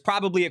coin, there is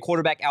probably a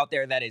quarterback out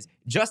there that is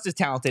just as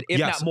talented, if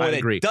not more,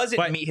 that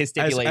doesn't meet his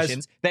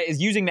stipulations, that is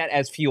using that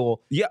as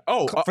fuel. Yeah.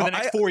 For the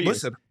next 4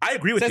 years. Listen, I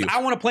agree with you.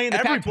 I want to play in the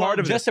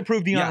Pac-12 just to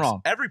prove Deion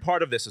wrong. Every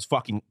part of this is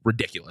fucking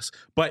ridiculous.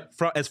 But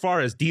as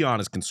far as Deion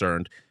is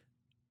concerned,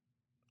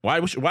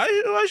 why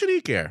should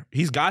he care?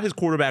 He's got his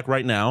quarterback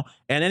right now,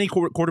 and any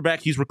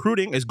quarterback he's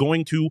recruiting is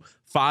going to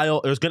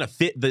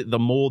fit the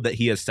mold that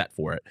he has set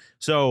for it.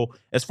 So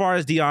as far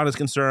as Deion is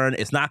concerned,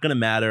 it's not going to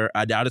matter.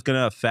 I doubt it's going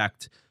to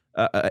affect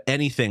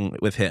anything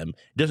with him.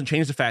 It doesn't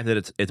change the fact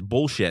that it's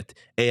bullshit.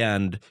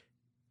 And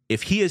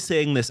if he is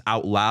saying this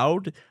out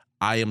loud,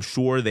 I am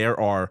sure there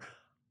are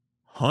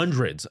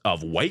hundreds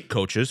of white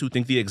coaches who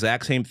think the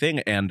exact same thing.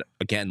 And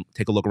again,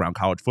 take a look around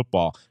college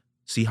football.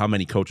 See how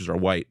many coaches are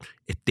white.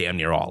 It's damn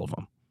near all of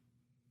them.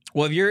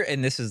 Well,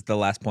 and this is the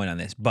last point on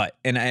this,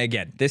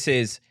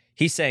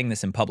 he's saying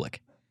this in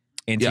public.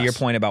 And to your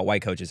point about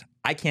white coaches,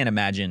 I can't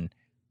imagine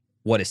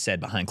what is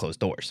said behind closed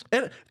doors.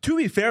 And to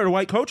be fair to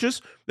white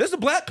coaches, there's a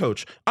black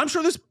coach. I'm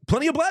sure there's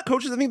plenty of black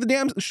coaches that think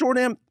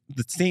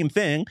the same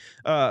thing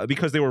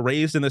because they were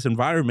raised in this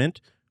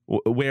environment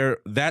where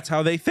that's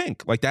how they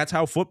think. Like, that's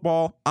how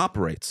football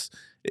operates,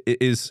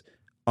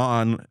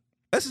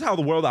 this is how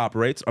the world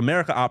operates.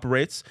 America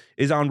operates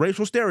is on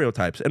racial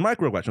stereotypes and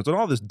microaggressions and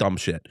all this dumb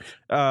shit.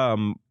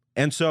 And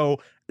so,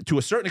 to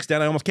a certain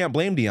extent, I almost can't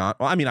blame Deion.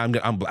 Well, I mean, I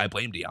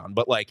blame Deion,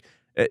 but like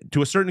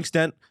to a certain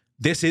extent,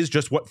 this is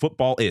just what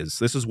football is.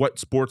 This is what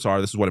sports are.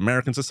 This is what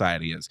American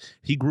society is.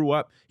 He grew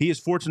up. He is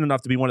fortunate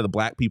enough to be one of the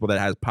black people that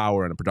has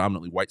power in a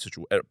predominantly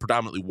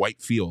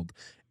white field.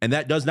 And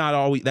that does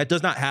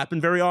not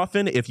happen very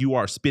often if you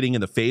are spitting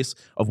in the face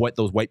of what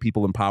those white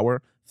people in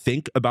power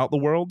think about the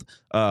world.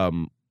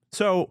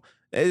 So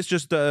it's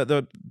just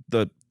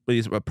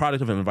it's a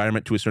product of an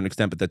environment to a certain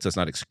extent, but that does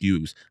not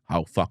excuse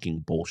how fucking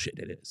bullshit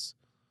it is.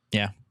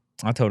 Yeah,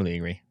 I totally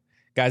agree.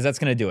 Guys, that's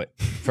going to do it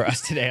for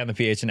us today on the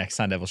PHNX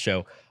Sun Devil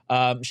Show.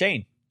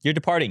 Shane, you're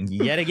departing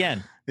yet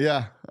again.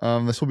 Yeah,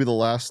 this will be the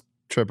last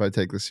trip I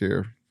take this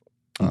year.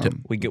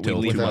 We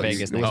leave for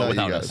Vegas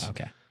without us.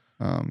 Okay.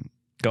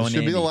 This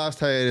should be the last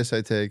hiatus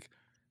I take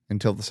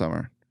until the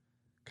summer,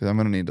 because I'm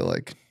going to need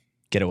to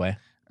get away.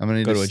 I'm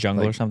going to go to a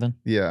jungle or something.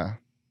 Yeah.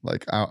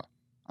 I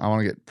want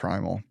to get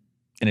primal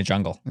in a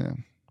jungle. Yeah,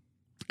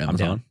 I'm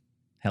down.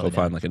 Go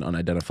find like an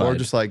unidentified, or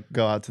just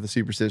go out to the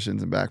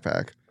superstitions and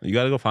backpack. You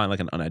got to go find like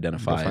an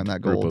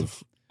unidentified group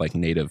of like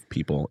native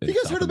people. You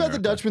guys heard about the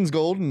Dutchman's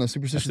Gold and the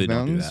Superstitious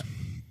Mountains?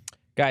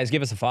 Guys,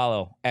 give us a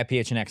follow at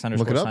PHNX_.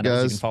 Look it up,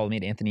 guys. You can follow me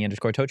at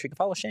Anthony_Totri. You can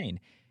follow Shane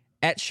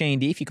at Shane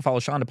Deef. You can follow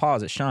Sean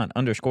DePause at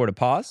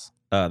Sean_DePause.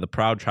 The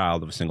proud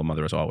child of a single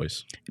mother as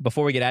always.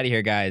 Before we get out of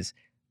here, guys,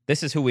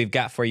 this is who we've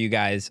got for you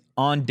guys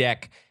on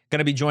deck. Going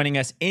to be joining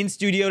us in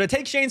studio to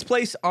take Shane's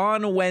place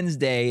on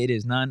Wednesday. It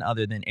is none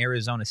other than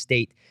Arizona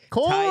State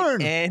tight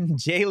end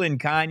Jalen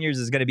Conyers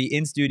is going to be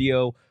in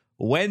studio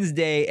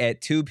Wednesday at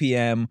 2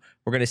 p.m.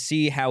 We're going to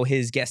see how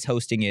his guest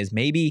hosting is.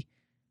 Maybe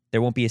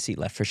there won't be a seat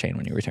left for Shane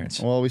when he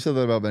returns. Well, we said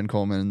that about Ben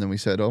Coleman, and then we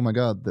said, oh my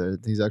God,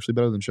 he's actually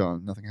better than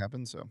Sean. Nothing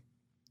happened, so.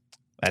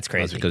 That's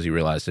crazy. That's because you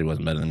realized he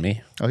wasn't better than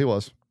me. Oh, he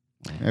was.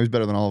 Yeah, he was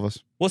better than all of us.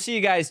 We'll see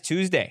you guys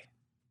Tuesday.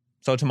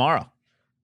 So tomorrow.